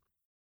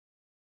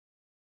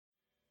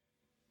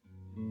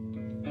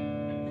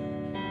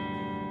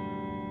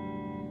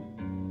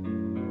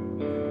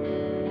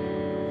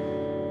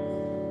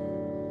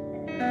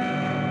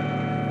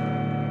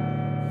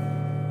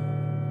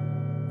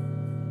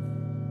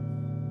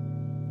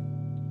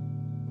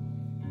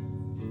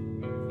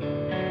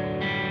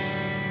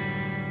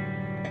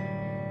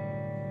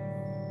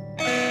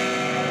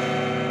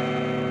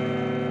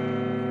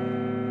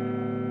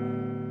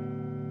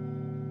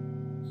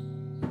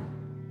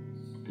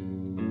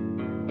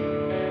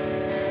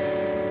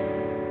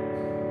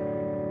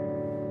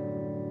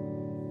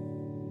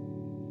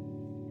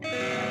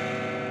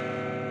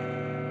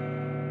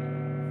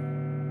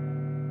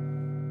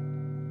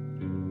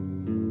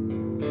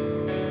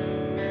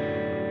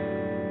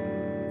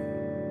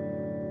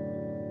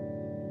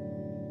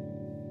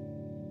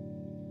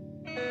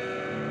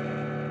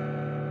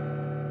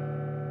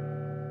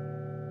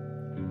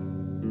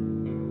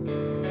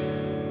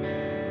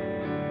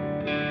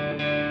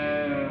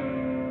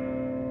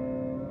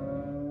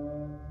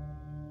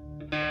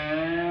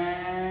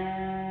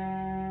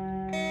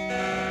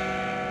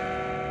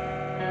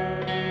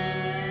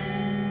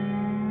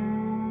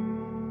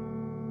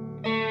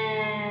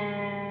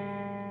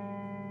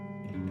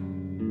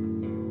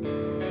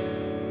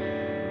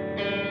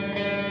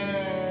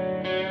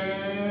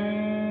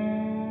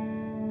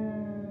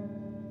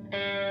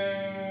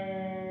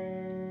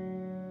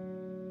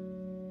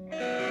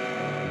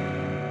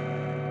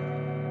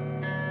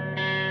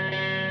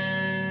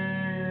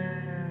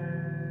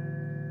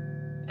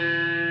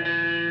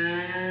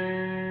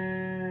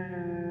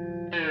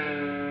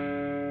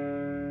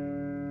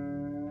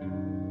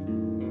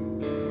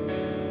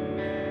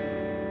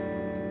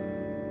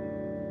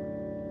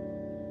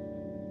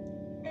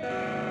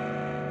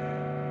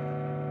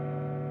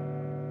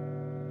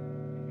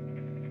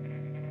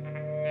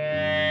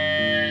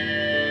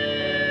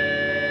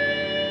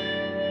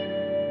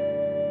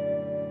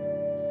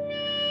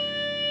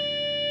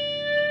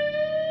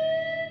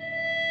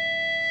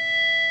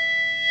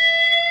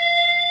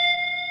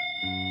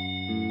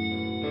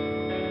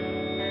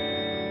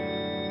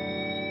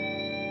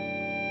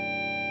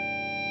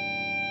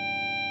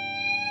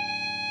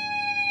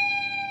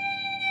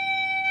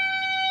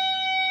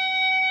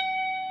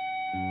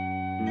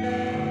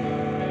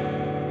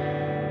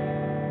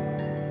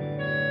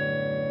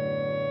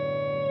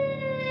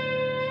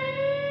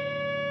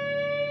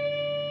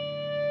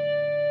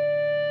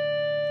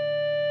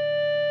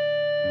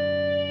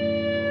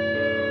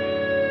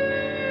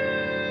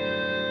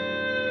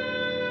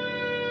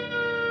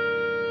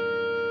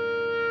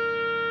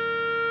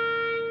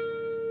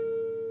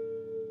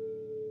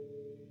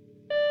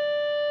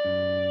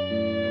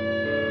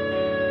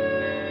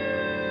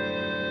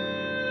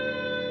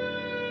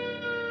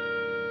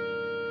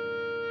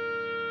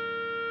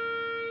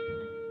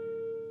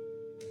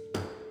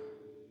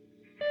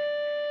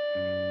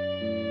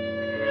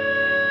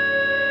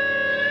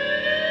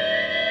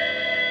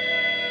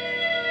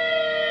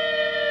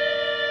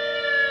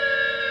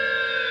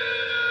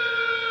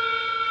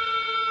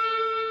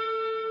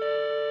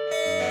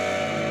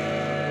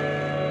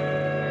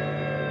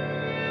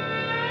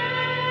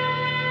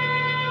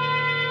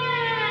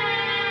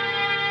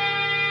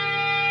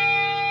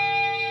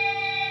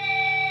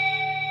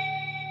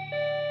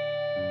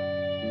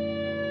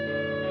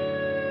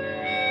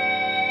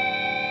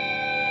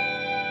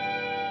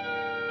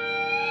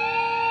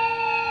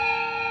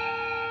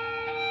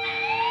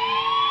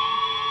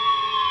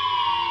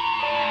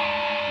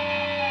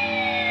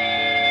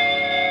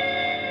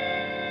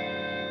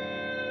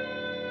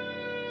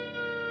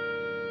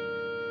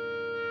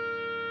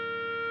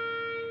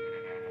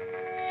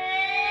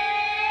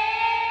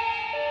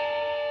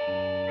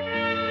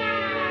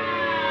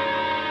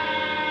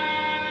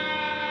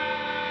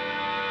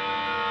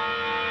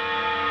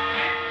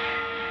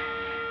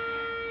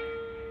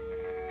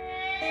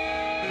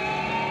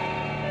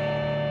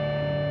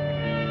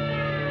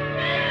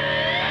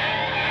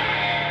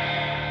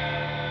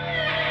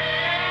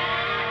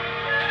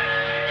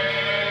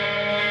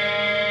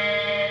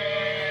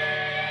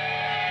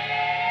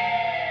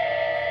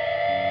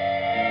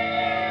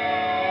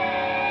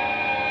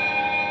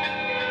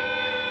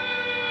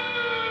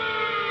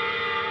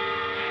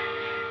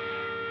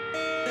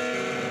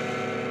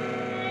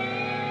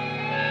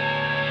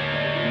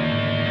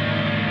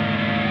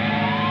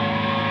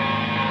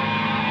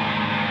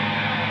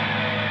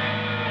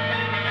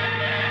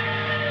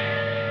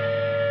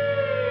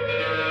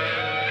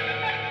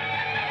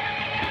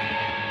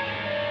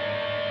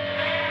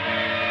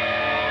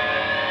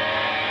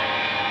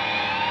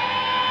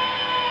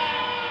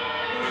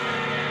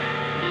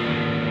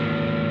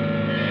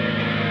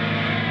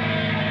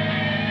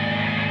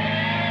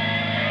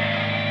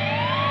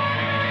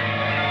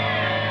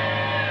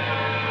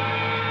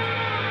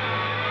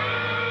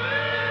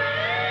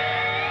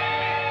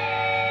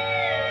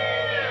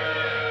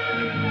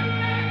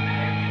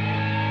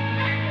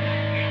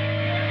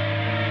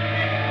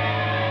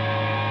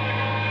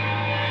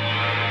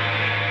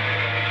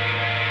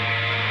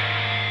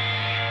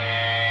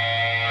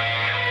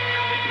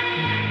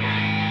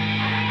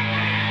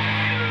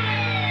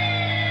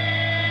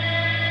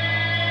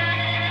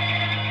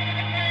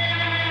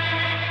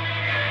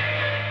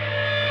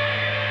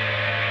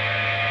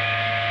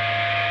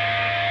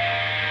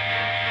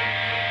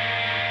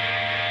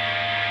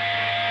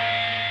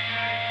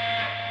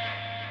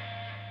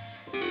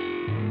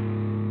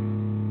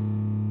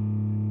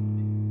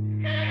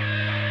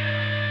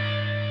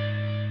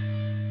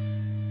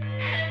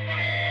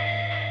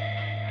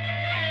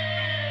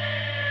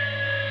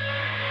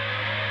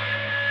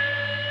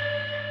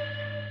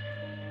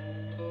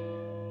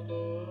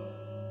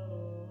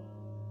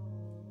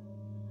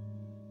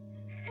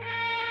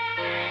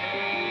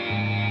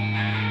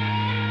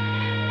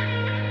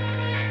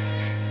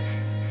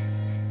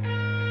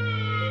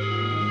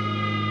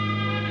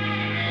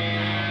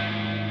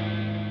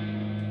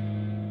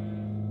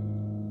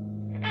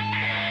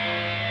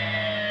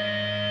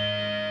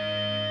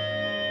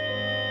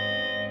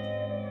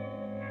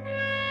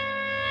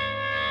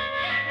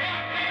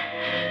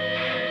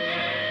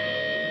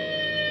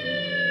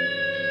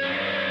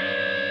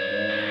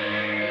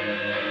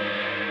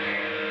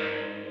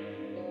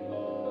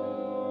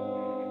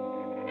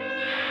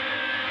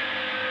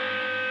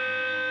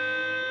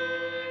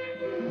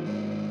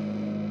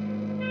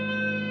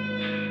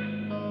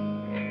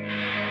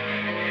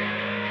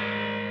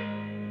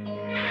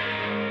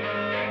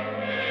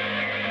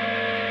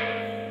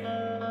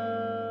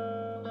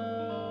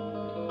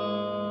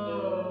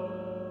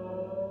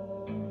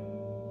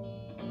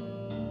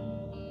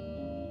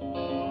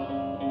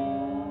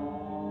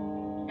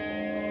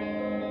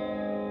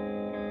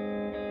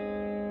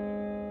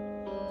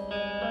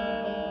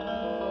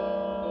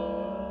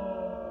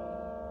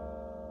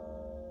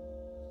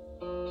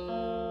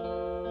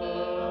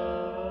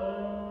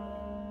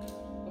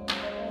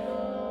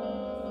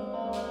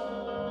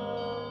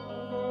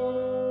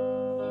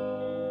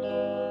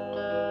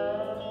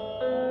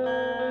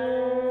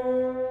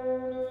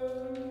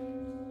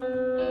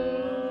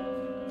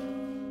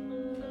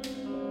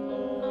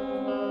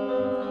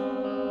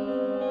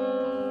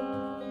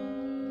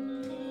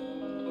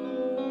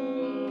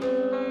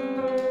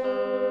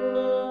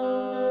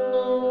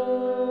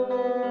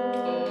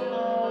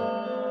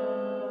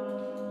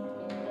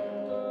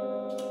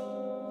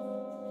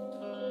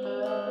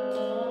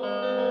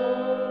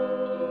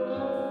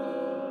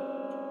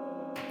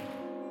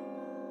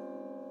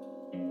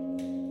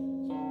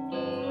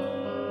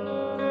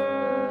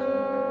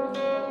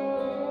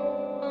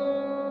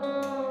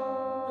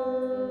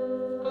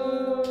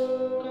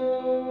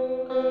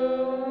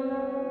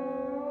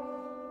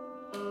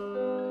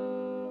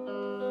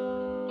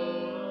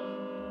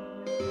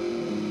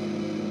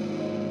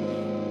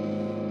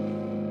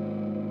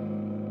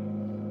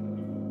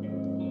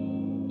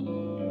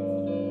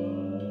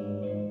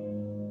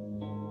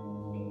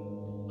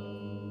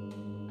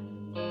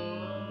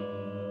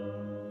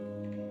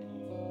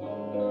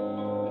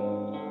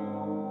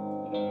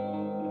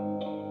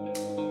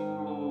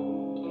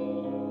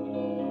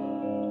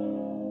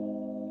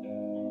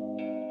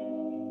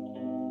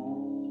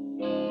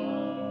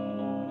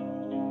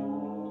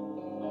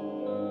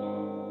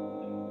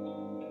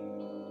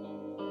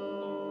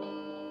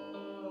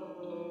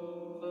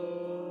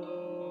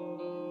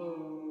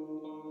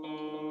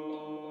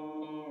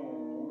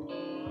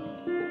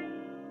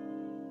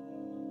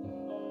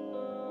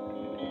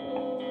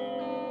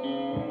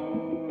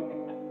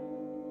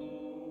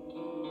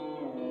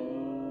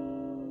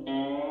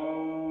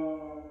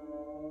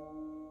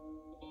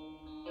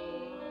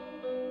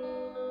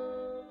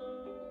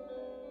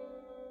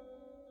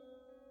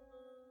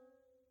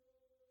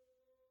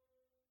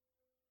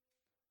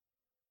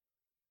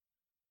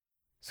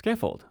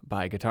 Scaffold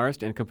by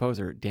guitarist and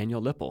composer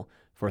Daniel Lipple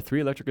for 3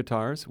 electric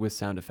guitars with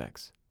sound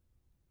effects.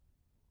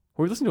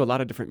 We've listened to a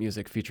lot of different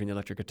music featuring the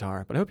electric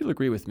guitar, but I hope you'll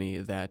agree with me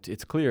that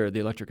it's clear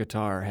the electric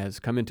guitar has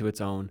come into its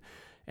own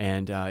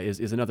and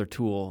is another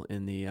tool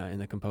in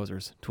the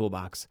composer's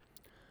toolbox.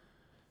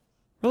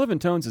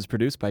 Relevant Tones is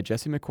produced by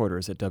Jesse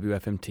McQuarters at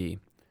WFMT.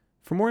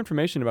 For more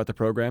information about the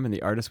program and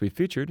the artists we've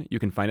featured, you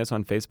can find us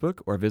on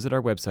Facebook or visit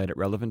our website at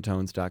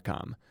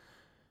relevanttones.com.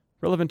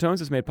 Relevant Tones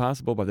is made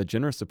possible by the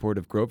generous support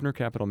of Grosvenor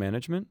Capital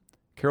Management,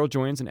 Carol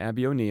Joins and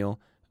Abby O'Neill,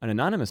 an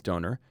anonymous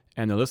donor,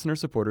 and the listener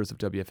supporters of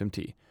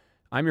WFMT.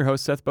 I'm your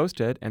host, Seth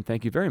Bosted, and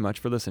thank you very much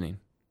for listening.